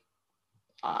 Like,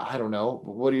 I don't know.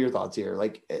 What are your thoughts here?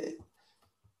 Like,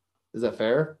 is that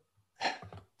fair?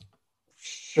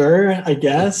 Sure, I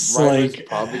guess. Reimer's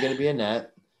probably going to be a net.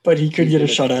 But he could get a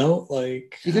shutout.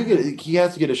 Like, he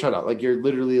has to get a shutout. Like, you're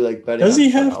literally like betting. Does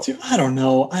he have to? I don't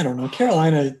know.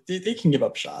 Carolina, they can give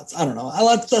up shots. I don't know.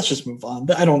 Let's just move on.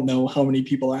 I don't know how many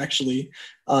people are actually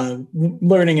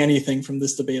learning anything from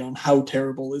this debate on how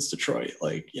terrible is Detroit.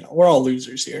 Like, we're all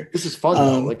losers here. This is fun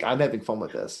though. Like, I'm having fun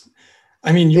with this.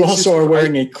 I mean, you also are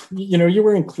wearing you're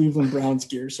wearing Cleveland Browns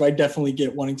gear, so I definitely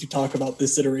get wanting to talk about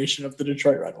this iteration of the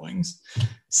Detroit Red Wings.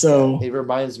 So it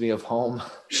reminds me of home.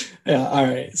 Yeah. All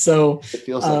right. So it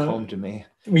feels like home to me.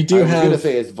 We do I was gonna have.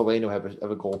 say is Valeno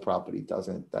have a goal prop, but he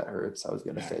doesn't. That hurts. I was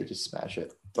gonna say just smash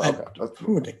it. But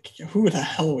okay, Who the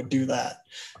hell would do that?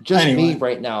 just me Anyway,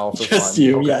 right now for just fun.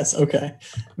 you. Okay. Yes. Okay.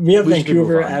 We have We should move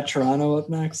Vancouver on. at Toronto up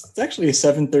next. It's actually a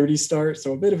 7:30 start,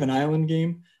 so a bit of an island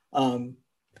game. Um,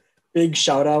 Big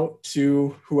shout out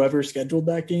to whoever scheduled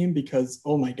that game because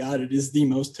oh my god, it is the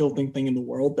most tilting thing in the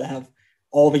world to have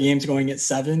all the games going at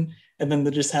 7 and then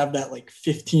to just have that like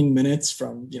 15 minutes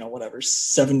from whatever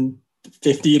 7:50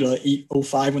 to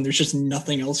 8:05 when there's just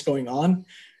nothing else going on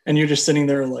and you're just sitting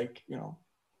there like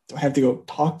do I have to go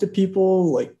talk to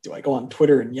people? Like, do I go on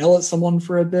Twitter and yell at someone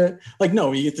for a bit? Like,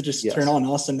 no, you get to just turn on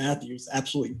Austin Matthews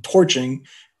absolutely torching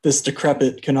this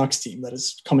decrepit Canucks team that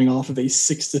is coming off of a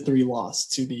 6-3 loss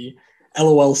to the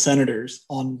LOL Senators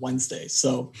on Wednesday.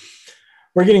 So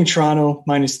we're getting Toronto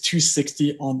minus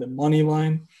 260 on the money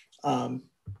line.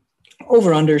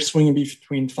 Over under swinging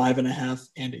between 5.5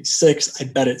 and a 6. I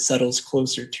bet it settles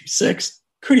closer to 6.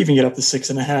 Could even get up to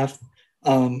 6.5.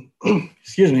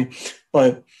 Excuse me.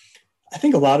 But I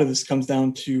think a lot of this comes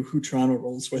down to who Toronto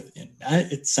rolls with in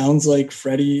net. It sounds like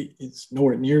Freddie is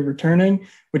nowhere near returning,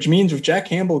 which means with Jack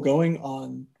Campbell going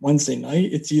on Wednesday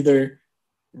night, it's either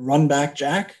run back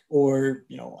Jack or,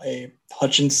 a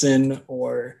Hutchinson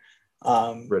or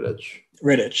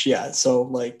Rittich. Yeah. So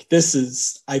like this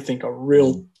is, I think, a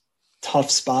real tough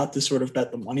spot to sort of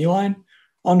bet the money line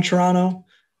on Toronto.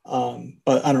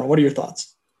 But I don't know. What are your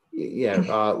thoughts? Yeah,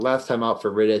 last time out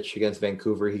for Rittich against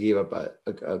Vancouver, he gave up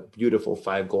a beautiful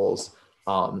 5 goals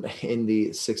in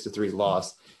the 6-3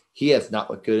 loss. He has not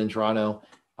looked good in Toronto.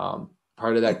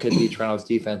 Part of that could be Toronto's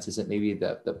defense isn't maybe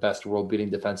the best world-beating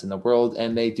defense in the world,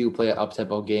 and they do play an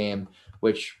up-tempo game,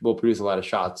 which will produce a lot of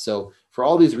shots. So for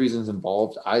all these reasons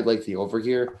involved, I'd like the over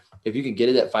here. If you can get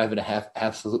it at 5.5,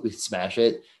 absolutely smash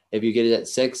it. If you get it at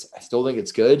 6, I still think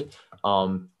it's good.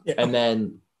 And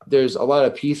then there's a lot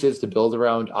of pieces to build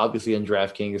around. Obviously, in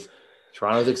DraftKings,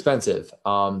 Toronto's expensive.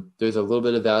 There's a little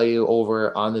bit of value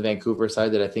over on the Vancouver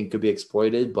side that I think could be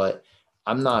exploited, but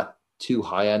I'm not too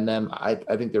high on them. I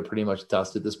think they're pretty much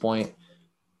dust at this point.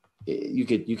 You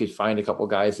could find a couple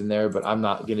guys in there, but I'm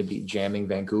not going to be jamming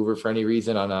Vancouver for any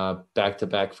reason on a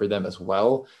back-to-back for them as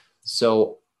well.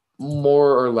 So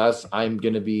more or less, I'm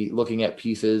going to be looking at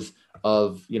pieces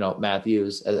of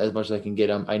Matthews as much as I can get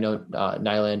him. I know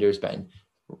Nylander's been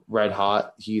red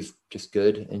hot. He's just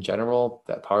good in general.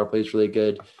 That power play is really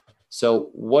good. So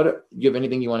do you have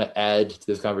anything you want to add to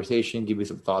this conversation? Give me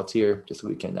some thoughts here just so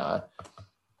we can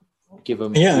give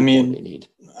them what they need.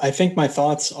 I think my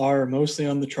thoughts are mostly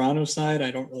on the Toronto side.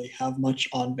 I don't really have much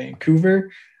on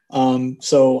Vancouver.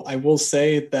 So I will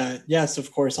say that, yes,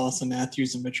 of course, Austin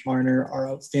Matthews and Mitch Marner are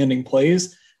outstanding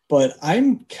plays, but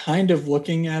I'm kind of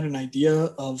looking at an idea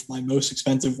of my most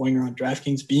expensive winger on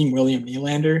DraftKings being William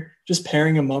Nylander, just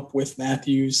pairing him up with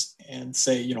Matthews and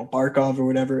say, Barkov or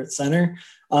whatever at center,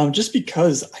 just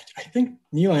because I think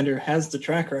Nylander has the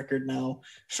track record now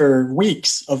for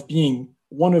weeks of being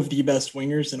one of the best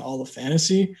wingers in all of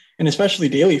fantasy, and especially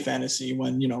daily fantasy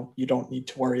when, you don't need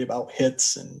to worry about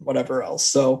hits and whatever else.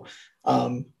 So,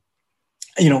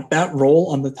 that role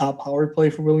on the top power play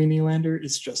for Willie Nylander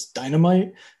is just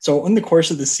dynamite. So in the course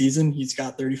of the season, he's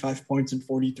got 35 points in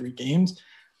 43 games.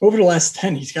 Over the last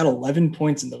 10, he's got 11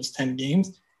 points in those 10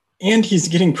 games. And he's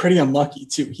getting pretty unlucky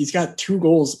too. He's got 2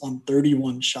 goals on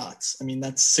 31 shots. I mean,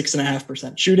 that's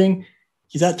 6.5% shooting.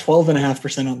 He's at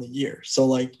 12.5% on the year. So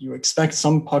like you expect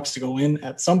some pucks to go in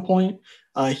at some point.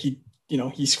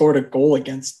 He scored a goal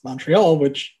against Montreal,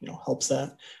 which, helps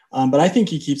that. But I think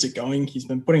he keeps it going. He's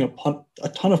been putting a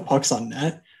ton of pucks on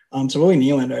net. So Willie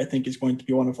Nylander, I think, is going to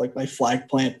be one of like my flag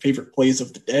plant favorite plays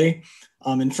of the day.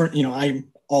 And for,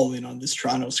 I'm all in on this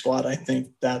Toronto squad. I think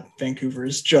that Vancouver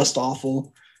is just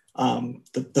awful.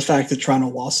 The fact that Toronto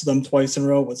lost to them twice in a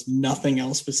row was nothing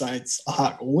else besides a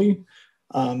hot goalie.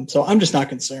 So I'm just not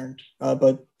concerned.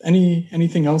 But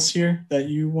anything else here that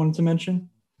you wanted to mention?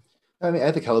 I mean,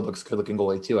 I think Hellebuck's a good-looking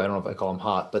goalie too. I don't know if I call him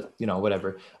hot, but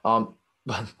whatever.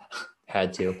 But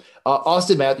had to.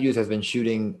 Austin Matthews has been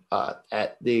shooting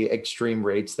at the extreme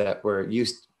rates that we're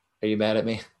used. Are you mad at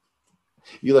me?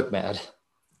 You look mad.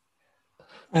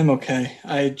 I'm okay.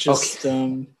 I just,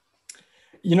 you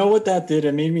know what that did?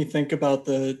 It made me think about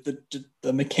the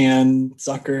McCann,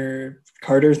 Zucker,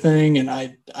 Carter thing,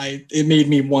 and it made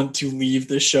me want to leave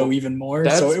the show even more.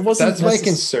 That's my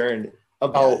concern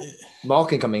about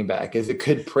Malkin coming back, is it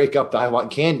could break up the I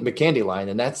want McCandy line,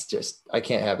 and that's just I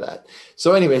can't have that.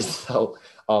 So, anyways,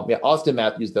 Austin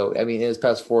Matthews though, I mean, in his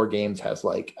past 4 games has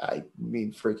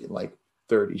freaking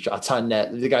 30 shots on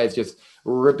net. The guy's just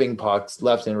ripping pucks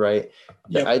left and right.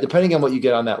 Yep. Depending on what you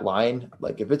get on that line,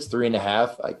 like if it's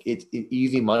 3.5, like it's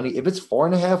easy money. If it's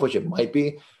 4.5, which it might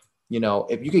be,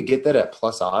 if you could get that at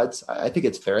plus odds, I think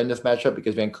it's fair in this matchup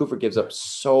because Vancouver gives up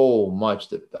so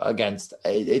much against.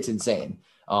 It's insane.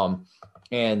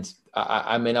 And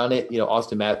I'm in on it.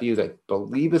 Austin Matthews, I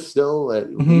believe, is still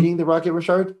leading the Rocket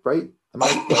Richard, right?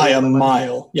 By a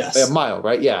mile, yes. By a mile,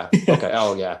 right? Yeah. Okay.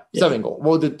 Oh, yeah. 7 goals.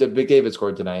 Well, did McDavid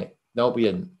scored tonight? Nope, he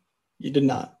didn't. You did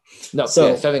not. No, so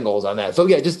yeah, 7 goals on that. So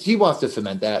yeah, just he wants to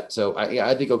cement that. So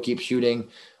I think he'll keep shooting.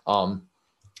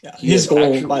 His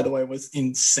goal, by the way, was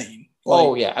insane.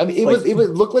 Yeah. I mean, it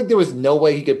looked like there was no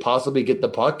way he could possibly get the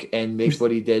puck and make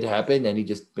what he did happen, and he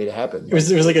just made it happen. It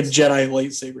was like a Jedi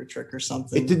lightsaber trick or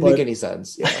something. It didn't make any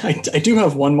sense. Yeah. I do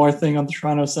have one more thing on the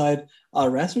Toronto side.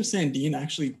 Rasmus Sandin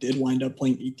actually did wind up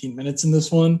playing 18 minutes in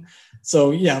this one.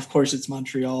 So yeah, of course it's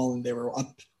Montreal, and they were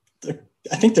up.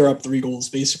 I think they're up 3 goals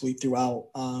basically throughout.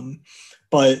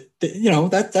 But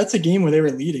that's a game where they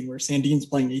were leading, where Sandin's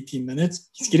playing 18 minutes.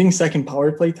 He's getting second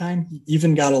power play time. He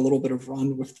even got a little bit of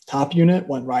run with the top unit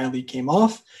when Riley came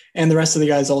off, and the rest of the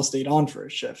guys all stayed on for a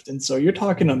shift. And so you're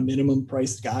talking a minimum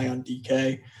priced guy on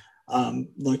DK.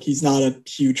 Look, he's not a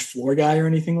huge floor guy or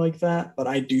anything like that, but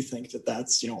I do think that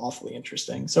that's, awfully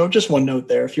interesting. So just one note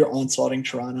there, if you're onslaughting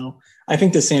Toronto, I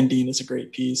think that Sandin is a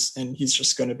great piece, and he's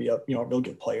just going to be a real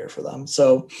good player for them.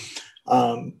 So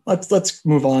let's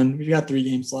move on. We've got 3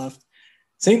 games left.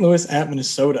 St. Louis at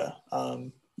Minnesota.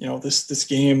 This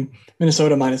game,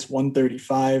 Minnesota minus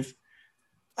 135.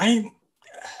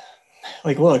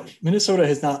 Look, Minnesota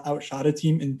has not outshot a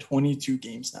team in 22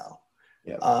 games now.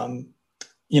 Yeah.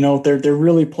 They're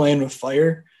really playing with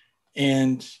fire.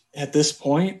 And at this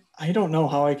point, I don't know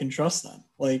how I can trust them.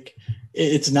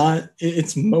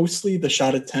 It's mostly the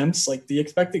shot attempts. Like, the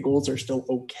expected goals are still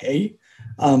okay.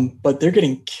 But they're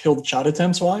getting killed shot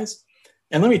attempts wise.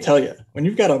 And let me tell you, when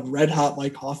you've got a red hot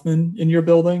Mike Hoffman in your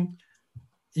building,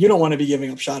 you don't want to be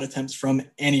giving up shot attempts from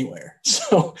anywhere.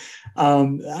 So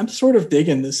I'm sort of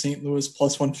digging this St. Louis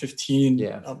plus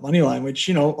 115 money line, which,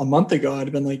 a month ago I'd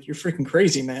have been like, you're freaking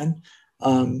crazy, man.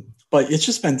 But it's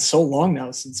just been so long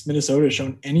now since Minnesota has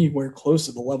shown anywhere close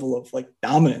to the level of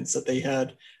dominance that they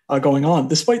had going on.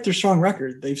 Despite their strong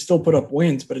record, they've still put up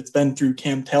wins, but it's been through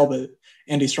Cam Talbot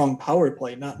and a strong power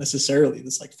play, not necessarily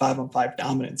this 5-on-5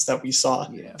 dominance that we saw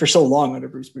for so long under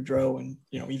Bruce Boudreau and,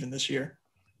 even this year.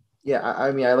 Yeah,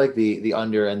 I mean, I like the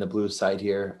under and the Blues side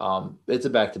here. It's a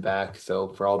back-to-back, so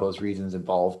for all those reasons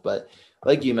involved. But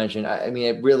like you mentioned, I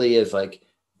mean, it really is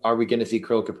are we going to see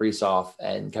Kirill Kaprizov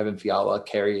and Kevin Fiala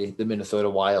carry the Minnesota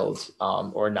Wild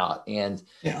or not? And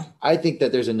I think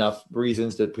that there's enough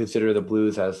reasons to consider the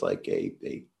Blues as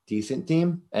a decent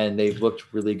team, and they've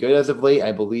looked really good as of late.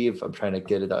 I believe I'm trying to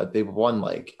get it out. They've won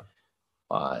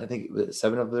I think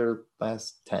 7 of their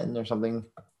last 10 or something.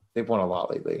 They've won a lot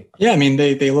lately. Yeah, I mean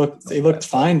they looked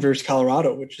fine versus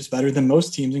Colorado, which is better than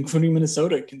most teams, including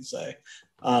Minnesota, can say.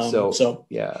 So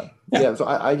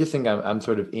I just think I'm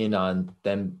sort of in on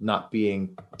them not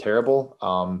being terrible.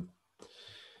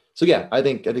 I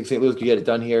think St. Louis could get it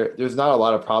done here. There's not a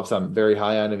lot of props I'm very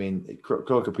high on. I mean,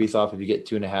 Kirill Kaprizov, if you get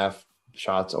 2.5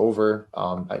 shots over,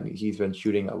 he's been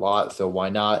shooting a lot, so why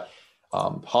not?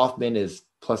 Hoffman is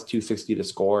plus 260 to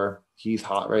score. He's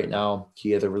hot right now.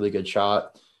 He has a really good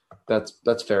shot.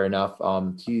 That's fair enough.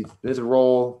 His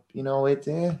role, it's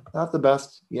not the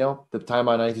best. The time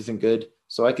on ice isn't good.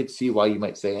 So I could see why you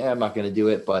might say, I'm not going to do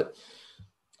it, but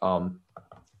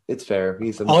it's fair.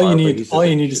 All you need is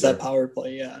that power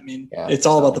play. Yeah, I mean, it's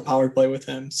all about the power play with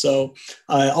him. So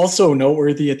also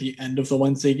noteworthy, at the end of the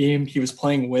Wednesday game, he was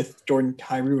playing with Jordan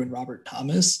Kyrou and Robert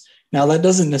Thomas. Now, that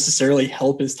doesn't necessarily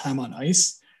help his time on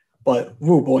ice, but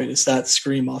oh boy, does that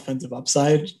scream offensive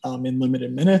upside in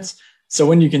limited minutes. So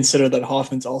when you consider that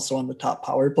Hoffman's also on the top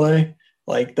power play,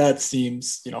 that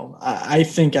seems, I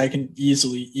think I can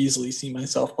easily see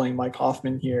myself playing Mike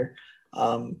Hoffman here,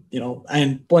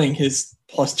 and playing his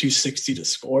plus 260 to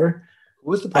score.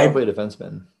 Who was the power play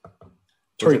defenseman?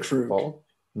 Torrey Krug.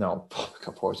 No,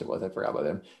 of course it was. I forgot about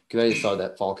him because I just saw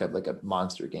that Falk had a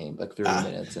monster game, 30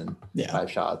 minutes and 5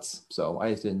 shots. So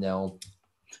I just didn't know.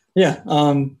 Yeah.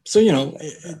 I'm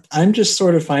just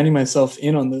sort of finding myself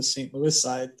in on the St. Louis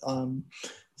side.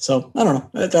 So I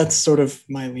don't know. That's sort of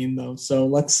my lean though. So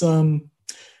let's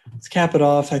cap it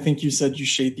off. I think you said you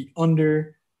shade the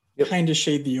under, kind of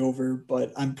shade the over,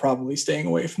 but I'm probably staying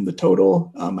away from the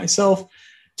total myself.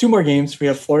 2 more games. We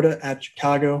have Florida at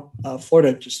Chicago.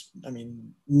 Florida just,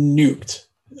 nuked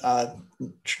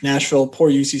Nashville, poor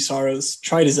UC Soros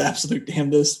tried his absolute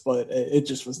damnedest, but it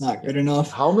just was not good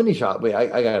enough. How many shots? Wait, I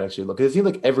gotta actually look. It seemed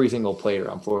like every single player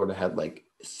on Florida had like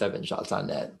 7 shots on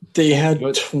net. They had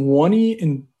 20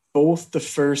 in both the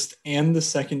first and the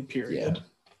second period.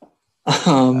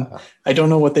 Yeah. I don't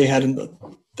know what they had in the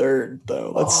third,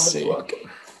 though. Let's see. Look.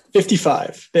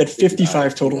 55. They had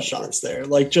 55 total shots there.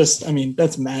 Like, just, I mean,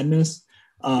 that's madness.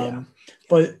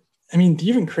 But, I mean, the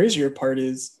even crazier part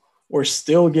is we're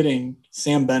still getting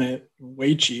Sam Bennett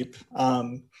way cheap.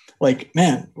 Like,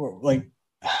 man, like,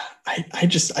 I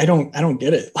don't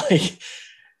get it. Like,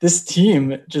 this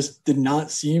team just did not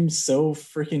seem so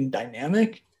freaking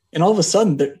dynamic. And all of a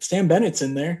sudden, Sam Bennett's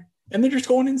in there, and they're just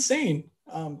going insane.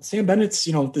 Sam Bennett's,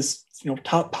 this,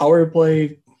 top power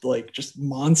play, like, just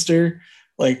monster.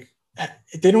 Like,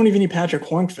 they don't even need Patrick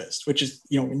Hornqvist, which is,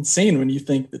 insane when you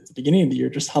think that at the beginning of the year,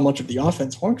 just how much of the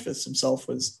offense Hornqvist himself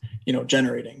was,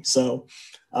 generating. So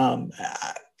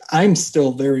I'm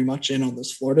still very much in on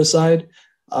this Florida side.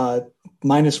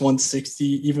 Minus 160,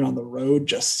 even on the road,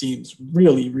 just seems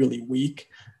really, really weak.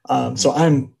 So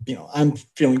I'm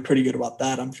feeling pretty good about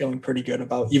that. I'm feeling pretty good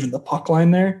about even the puck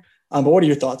line there. But what are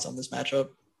your thoughts on this matchup?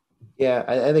 Yeah,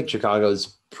 I think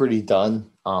Chicago's pretty done.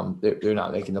 They're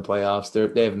not making the playoffs.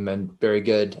 They haven't been very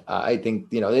good. I think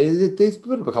they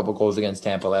put up a couple goals against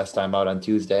Tampa last time out on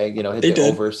Tuesday. Hit the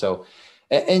over. So,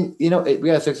 and we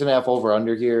got 6.5 over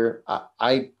under here.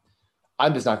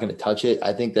 I'm just not going to touch it.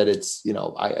 I think that it's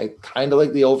I kind of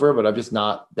like the over, but I'm just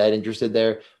not that interested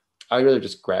there. I'd rather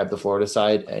just grab the Florida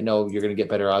side. I know you're going to get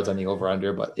better odds on the over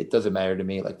under, but it doesn't matter to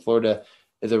me. Like, Florida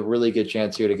is a really good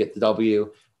chance here to get the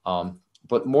W.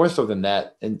 But more so than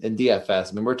that, in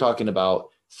DFS, I mean, we're talking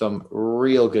about some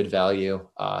real good value.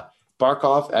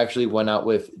 Barkov actually went out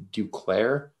with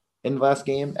Duclair in the last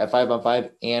game at 5-on-5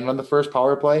 and on the first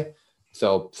power play.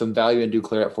 So some value in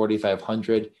Duclair at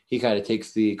 4,500. He kind of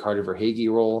takes the Carter Verhaeghe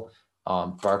role.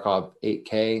 Barkov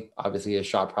 8K. Obviously, his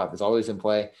shot prop is always in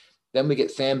play. Then we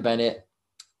get Sam Bennett,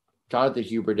 Jonathan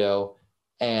Huberdeau,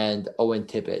 and Owen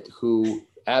Tippett, who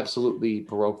absolutely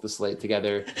broke the slate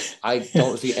together. I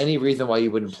don't see any reason why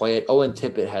you wouldn't play it. Owen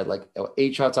Tippett had like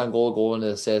 8 shots on goal and an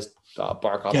assist.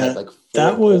 Barkov had like 4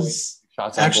 that was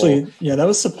shots on actually goal. Yeah, that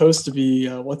was supposed to be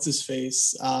what's his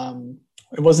face.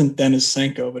 It wasn't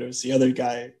Denisenko, but it was the other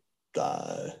guy,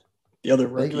 the other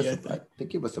rookie. I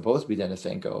think it was supposed to be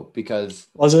Denisenko because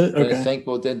was it? Okay.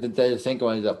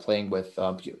 Denisenko ended up playing with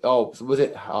was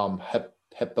it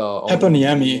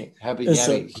Heponiemi.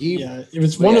 It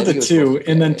was one of the two,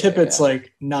 and then Tippett's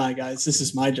like, nah, guys, this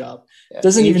is my job.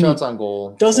 Doesn't even shots on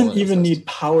goal. Doesn't even need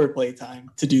power play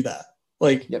time to do that.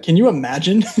 Like, Can you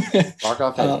imagine?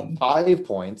 Barkov had 5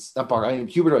 points.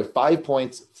 Huberdeau had 5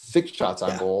 points, 6 shots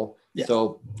on goal. Yeah.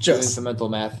 So doing some mental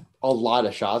math, a lot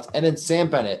of shots. And then Sam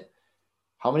Bennett,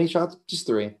 how many shots? Just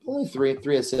 3. Only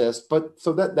 3 assists. But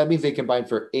so that means they combined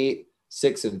for 8,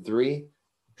 6, and 3.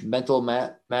 Mental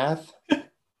math.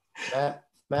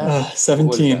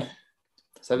 17.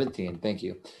 17. Thank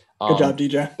you. Good job,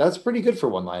 DJ. That's pretty good for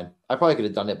one line. I probably could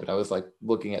have done it, but I was like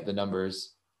looking at the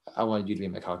numbers. I wanted you to be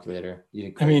my calculator.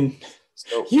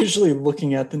 Usually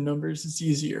looking at the numbers is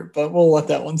easier, but we'll let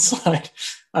that one slide.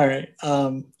 All right.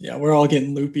 We're all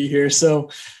getting loopy here. So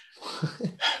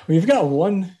we've got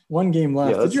one game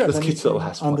left. Did you have anything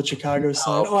on the Chicago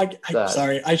side?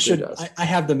 Sorry. I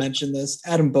have to mention this.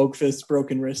 Adam Boqvist,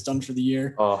 broken wrist, done for the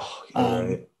year.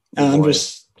 I'm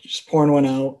just pouring one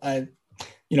out.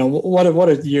 What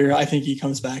a year. I think he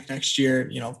comes back next year,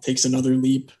 takes another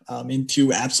leap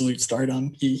into absolute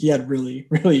stardom. He had really,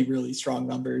 really, really strong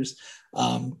numbers.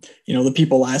 The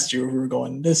people last year who were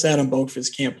going, this Adam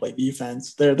Boqvist can't play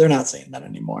defense. They're not saying that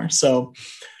anymore. So,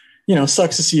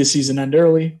 sucks to see a season end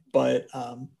early, but,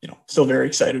 still very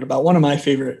excited about one of my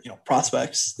favorite,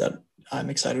 prospects that I'm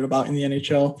excited about in the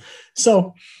NHL.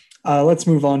 So let's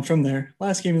move on from there.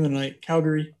 Last game of the night,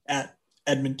 Calgary at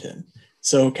Edmonton.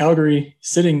 So Calgary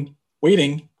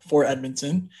waiting for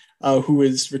Edmonton, who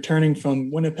is returning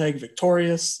from Winnipeg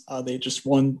victorious. They just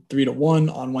won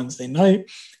 3-1 on Wednesday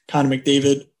night. Connor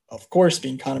McDavid, of course,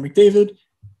 being Connor McDavid,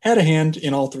 had a hand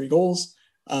in all 3 goals,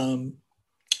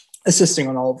 assisting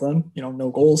on all of them,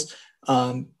 no goals.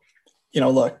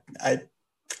 Look,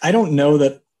 I don't know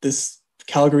that this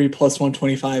Calgary plus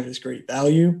 125 is great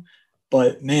value,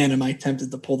 but man, am I tempted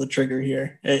to pull the trigger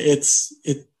here. It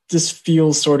just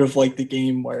feels sort of like the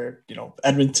game where,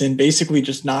 Edmonton basically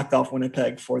just knocked off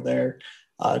Winnipeg for their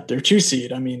 2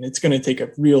 seed. I mean, it's going to take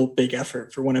a real big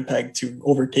effort for Winnipeg to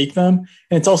overtake them.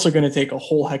 And it's also going to take a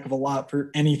whole heck of a lot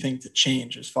for anything to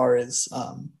change as far as,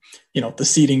 the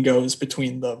seeding goes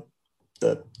between the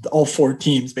all 4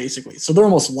 teams basically. So they're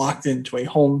almost locked into a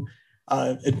home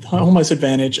home ice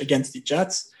advantage against the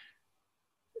Jets.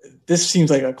 This seems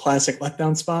like a classic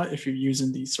letdown spot if you're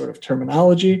using these sort of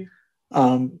terminology.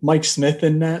 Mike Smith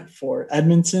in net for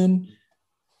Edmonton.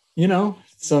 You know,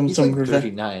 He's like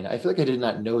 39. I feel like I did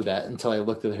not know that until I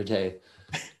looked the other day.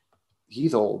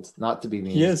 He's old, not to be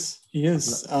mean. He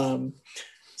is.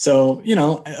 So, you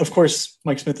know, of course,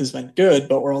 Mike Smith has been good,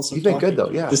 but we're also he's been good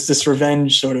though. Yeah. This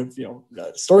revenge sort of,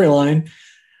 storyline.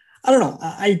 I don't know.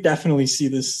 I definitely see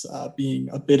this being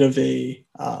a bit of a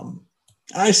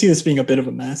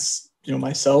mess,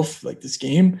 myself, like this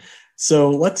game.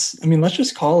 So let's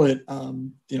just call it,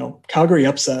 Calgary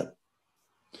upset.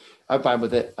 I'm fine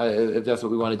with it if that's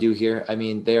what we want to do here. I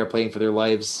mean, they are playing for their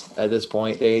lives at this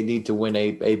point. They need to win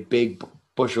a big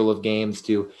bushel of games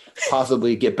to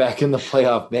possibly get back in the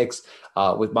playoff mix.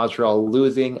 With Montreal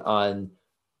losing on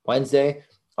Wednesday,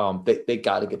 they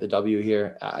got to get the W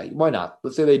here. Why not?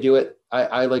 Let's say they do it.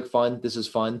 I like fun. This is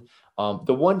fun.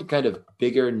 The one kind of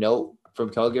bigger note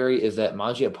from Calgary is that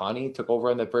Mangiapane took over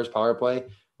on the first power play,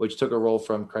 which took a role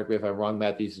from, correct me if I'm wrong,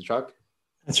 Matthews and Chuck.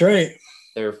 That's right.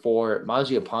 Therefore,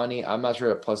 Mangiapane, I'm not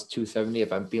sure at plus 270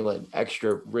 if I'm feeling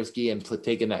extra risky and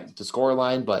taking that to score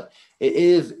line, but it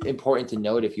is important to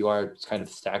note if you are kind of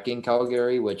stacking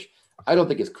Calgary, which I don't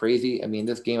think is crazy. I mean,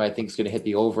 this game I think is going to hit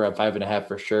the over at 5.5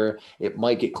 for sure. It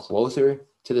might get closer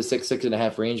to the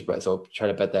 6.5 range, but so try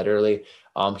to bet that early.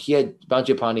 He had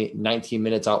Mangiapane 19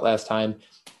 minutes out last time.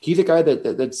 He's a guy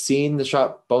that's seen the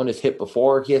shot bonus hit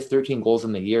before. He has 13 goals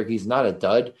in the year. He's not a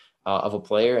dud of a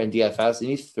player in DFS, and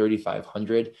he's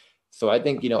 3,500. So I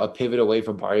think, a pivot away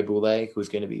from Barré-Boulet, who's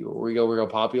going to be real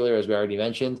popular, as we already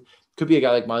mentioned, could be a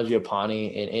guy like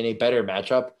Mangiapane in a better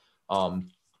matchup.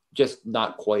 Just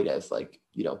not quite as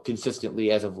consistently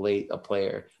as of late a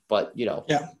player, but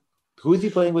yeah. Who is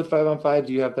he playing with 5-on-5?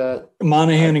 Do you have that?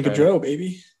 Monahan and Gaudreau,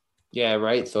 baby. Yeah,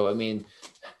 right. So, I mean,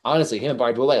 honestly, him and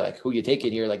Barré-Boulet, who you take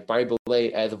in here,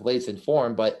 Barré-Boulet as of late's in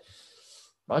form, but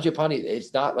Mangiapane,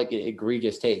 it's not like an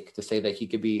egregious take to say that he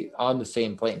could be on the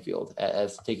same playing field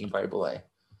as taking Barré-Boulet.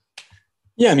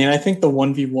 Yeah, I mean, I think the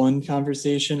 1v1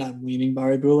 conversation, I'm leaning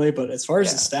Barré-Boulet, but as far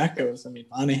as the stack goes, I mean,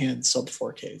 Monahan's sub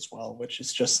 4K as well, which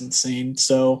is just insane.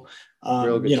 So,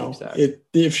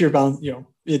 if you're bound,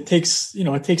 it takes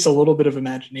a little bit of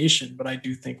imagination, but I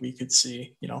do think we could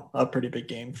see, a pretty big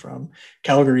game from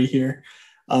Calgary here,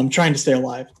 trying to stay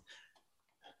alive.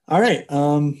 All right.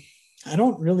 I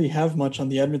don't really have much on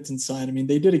the Edmonton side. I mean,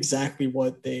 they did exactly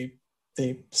what they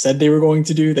said they were going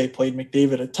to do. They played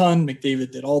McDavid a ton.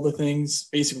 McDavid did all the things.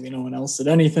 Basically, no one else did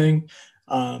anything.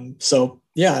 So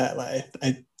yeah,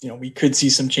 we could see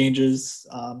some changes,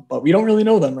 but we don't really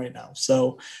know them right now.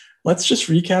 So let's just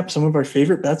recap some of our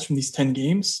favorite bets from these 10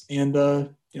 games and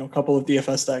a couple of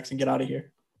DFS stacks and get out of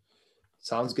here.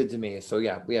 Sounds good to me. So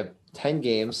yeah, we have 10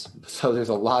 games. So there's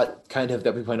a lot kind of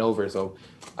that we went over. So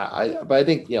but I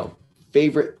think,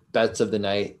 favorite bets of the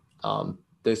night.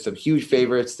 There's some huge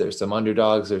favorites. There's some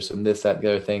underdogs. There's some this, that, and the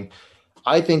other thing.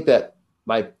 I think that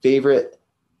my favorite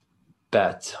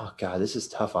bet, oh God, this is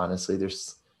tough, honestly.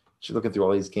 Just looking through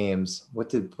all these games. What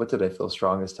did I feel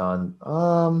strongest on?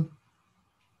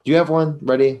 Do you have one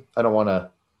ready? I don't want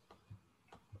to.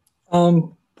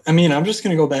 I mean, I'm just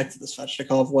going to go back to the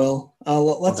Svechnikov well.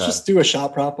 Let's just do a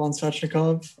shot prop on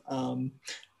Svechnikov.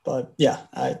 But yeah,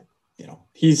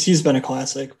 he's been a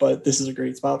classic, but this is a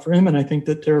great spot for him. And I think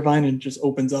that Teravainen just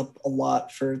opens up a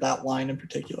lot for that line in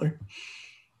particular.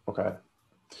 Okay.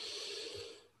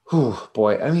 Whew,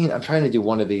 boy. I mean, I'm trying to do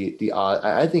one of the odd.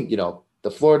 I think,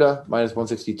 the Florida minus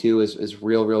 162 is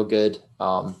real good.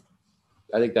 I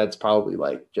think that's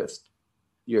probably just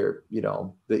your,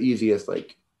 the easiest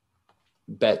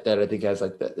bet that I think has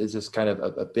that is just kind of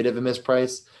a bit of a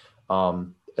misprice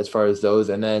as far as those.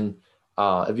 And then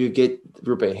if you get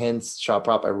Roope Hintz shot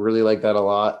prop, I really like that a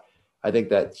lot. I think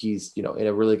that he's, in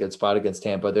a really good spot against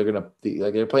Tampa. They're going to be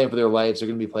they're playing for their lives. They're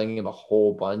going to be playing him a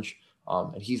whole bunch.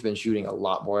 And he's been shooting a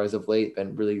lot more as of late,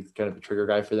 been really kind of a trigger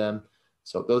guy for them.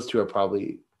 So those two are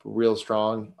probably real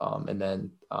strong. And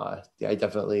then I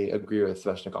definitely agree with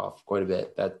Svechnikov quite a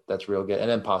bit. That's real good. And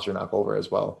then Pastrnak over as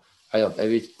well. I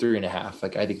think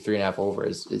 3.5. I think 3.5 over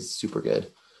is super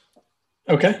good.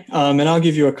 Okay. And I'll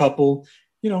give you a couple,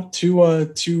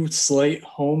 two slight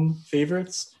home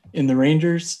favorites in the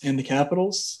Rangers and the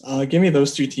Capitals. Give me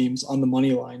those two teams on the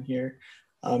money line here.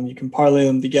 You can parlay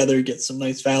them together, get some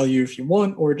nice value if you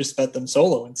want, or just bet them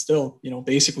solo and still,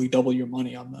 basically double your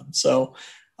money on them. So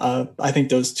I think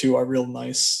those two are real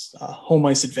nice home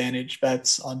ice advantage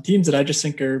bets on teams that I just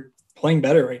think are playing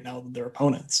better right now than their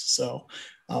opponents. So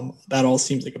that all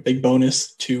seems like a big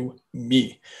bonus to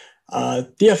me.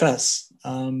 DFS.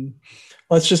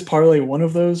 Let's just parlay one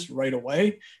of those right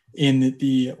away. in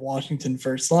the Washington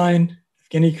first line.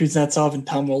 Evgeny Kuznetsov and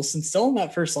Tom Wilson still in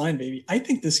that first line, baby. I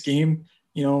think this game,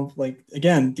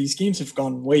 again, these games have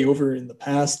gone way over in the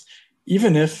past.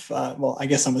 Even if, I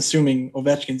guess I'm assuming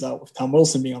Ovechkin's out with Tom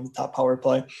Wilson being on the top power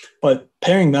play, but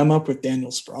pairing them up with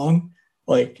Daniel Sprong,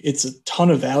 it's a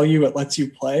ton of value. It lets you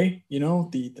play,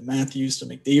 the Matthews to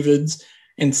McDavids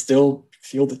and still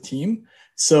field the team.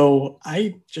 So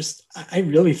I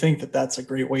really think that that's a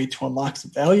great way to unlock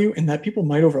some value and that people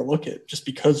might overlook it just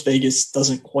because Vegas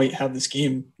doesn't quite have this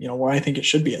game, where I think it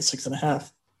should be at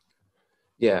 6.5.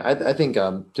 Yeah, I think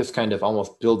just kind of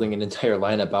almost building an entire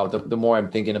lineup out. The more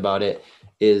I'm thinking about it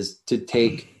is to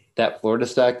take that Florida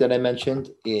stack that I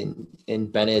mentioned in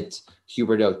Bennett,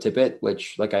 Huberdeau, Tippett,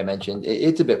 which, like I mentioned,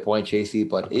 it's a bit point chasey,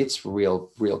 but it's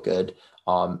real good.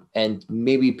 And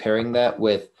maybe pairing that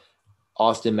with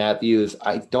Austin Matthews.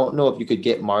 I don't know if you could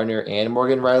get Marner and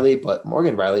Morgan Rielly, but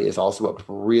Morgan Rielly is also a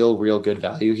real good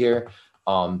value here.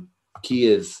 He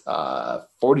is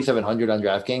 4,700 on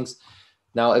DraftKings.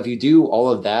 Now, if you do all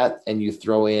of that and you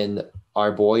throw in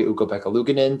our boy Ukko-Pekka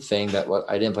Luukkonen saying that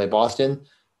I didn't play Boston,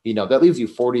 that leaves you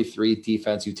 43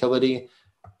 defense utility.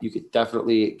 You could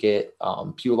definitely get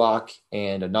Pulock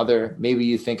and another. Maybe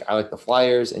you think I like the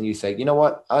Flyers and you say, you know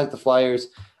what? I like the Flyers.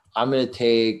 I'm going to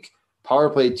take power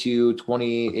play 2,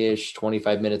 20-ish,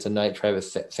 25 minutes a night,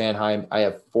 Travis Sanheim. I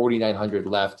have 4,900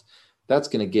 left. That's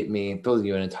going to get me building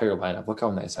you an entire lineup. Look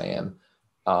how nice I am.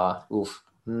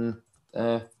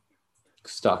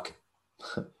 Stuck.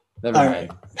 Never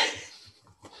mind.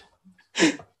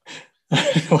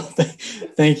 Well,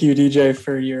 thank you, DJ,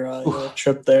 for your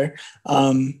trip there.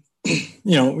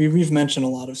 We've mentioned a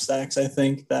lot of stacks, I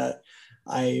think, that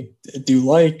I do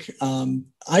like.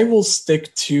 I will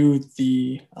stick to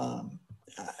the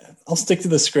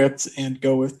script and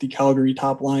go with the Calgary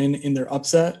top line in their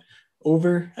upset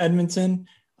over Edmonton.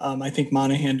 I think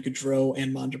Monahan, Gaudreau,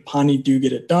 and Mangiapane do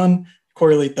get it done.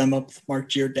 Correlate them up with Mark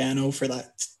Giordano for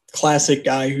that classic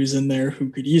guy who's in there who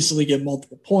could easily get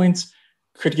multiple points,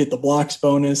 could get the blocks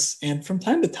bonus, and from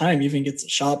time to time even gets a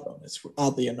shot bonus,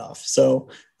 oddly enough. So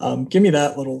give me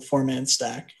that little 4-man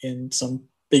stack in some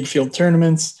big field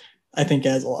tournaments. I think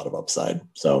has a lot of upside.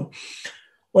 So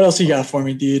what else you got for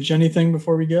me, Deej? Anything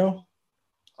before we go?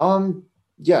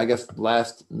 Yeah, I guess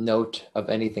last note of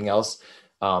anything else.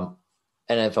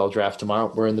 NFL draft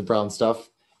tomorrow. We're in the Brown stuff.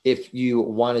 If you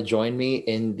want to join me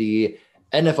in the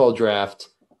NFL draft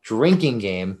drinking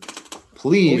game,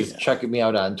 please check me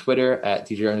out on Twitter at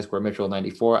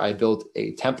DJ_Mitchell94. I built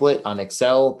a template on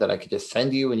Excel that I could just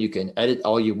send you and you can edit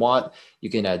all you want. You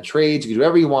can add trades, you can do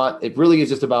whatever you want. It really is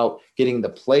just about getting the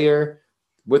player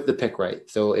with the pick right.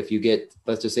 So if you get,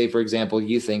 let's just say, for example,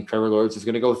 you think Trevor Lawrence is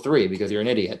going to go 3 because you're an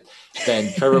idiot.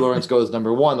 Then Trevor Lawrence goes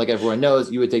number 1, like everyone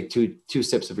knows, you would take two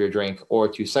sips of your drink or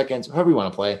 2 seconds, however you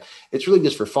want to play. It's really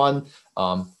just for fun.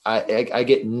 I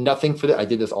get nothing for that. I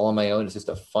did this all on my own. It's just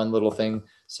a fun little thing.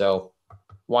 So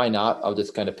why not? I'll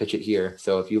just kind of pitch it here.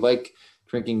 So if you like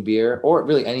drinking beer or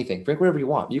really anything, drink whatever you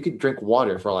want. You could drink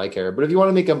water for all I care. But if you want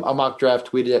to make a mock draft,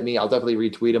 tweet it at me. I'll definitely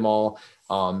retweet them all.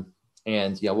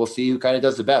 And yeah, we'll see who kind of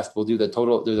does the best. We'll do the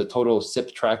total. There's a total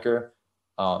sip tracker.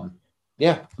 Yeah,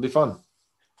 it'll be fun.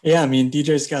 Yeah, I mean,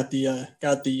 DJ's got the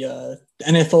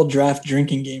NFL draft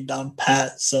drinking game down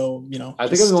pat. So I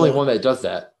think I'm the only one that does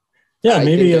that. Yeah,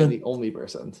 maybe I'm the only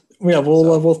person. Yeah,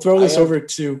 we'll throw this over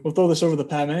to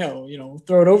Pat Mayo.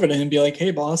 Throw it over to him. And be like,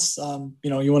 hey, boss,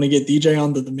 you want to get DJ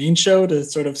on the main show to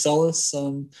sort of sell us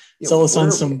on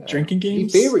some drinking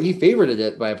games. He favorited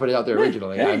it by putting it out there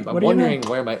originally. Hey, I'm wondering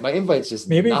where my invite's just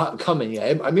not coming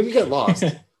yet. I maybe get lost.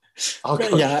 I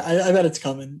bet it's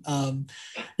coming.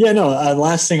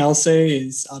 Last thing I'll say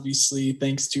is obviously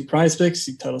thanks to PrizePicks,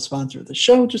 the title sponsor of the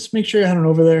show. Just make sure you're heading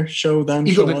over there, show them,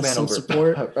 show us some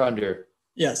support. Under.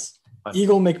 Yes.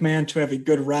 Eagle McMahon to have a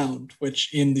good round,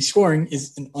 which in the scoring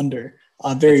is an under.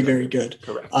 Very, very good.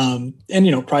 Correct. And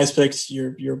PrizePicks,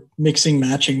 you're mixing,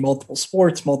 matching multiple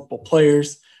sports, multiple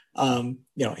players.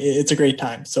 It's a great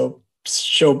time. So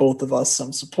show both of us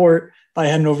some support by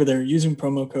heading over there using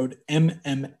promo code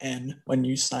MMN when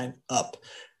you sign up.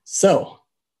 So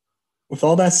with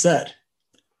all that said,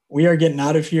 we are getting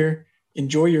out of here.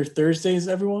 Enjoy your Thursdays,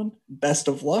 everyone. Best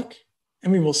of luck,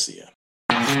 and we will see you.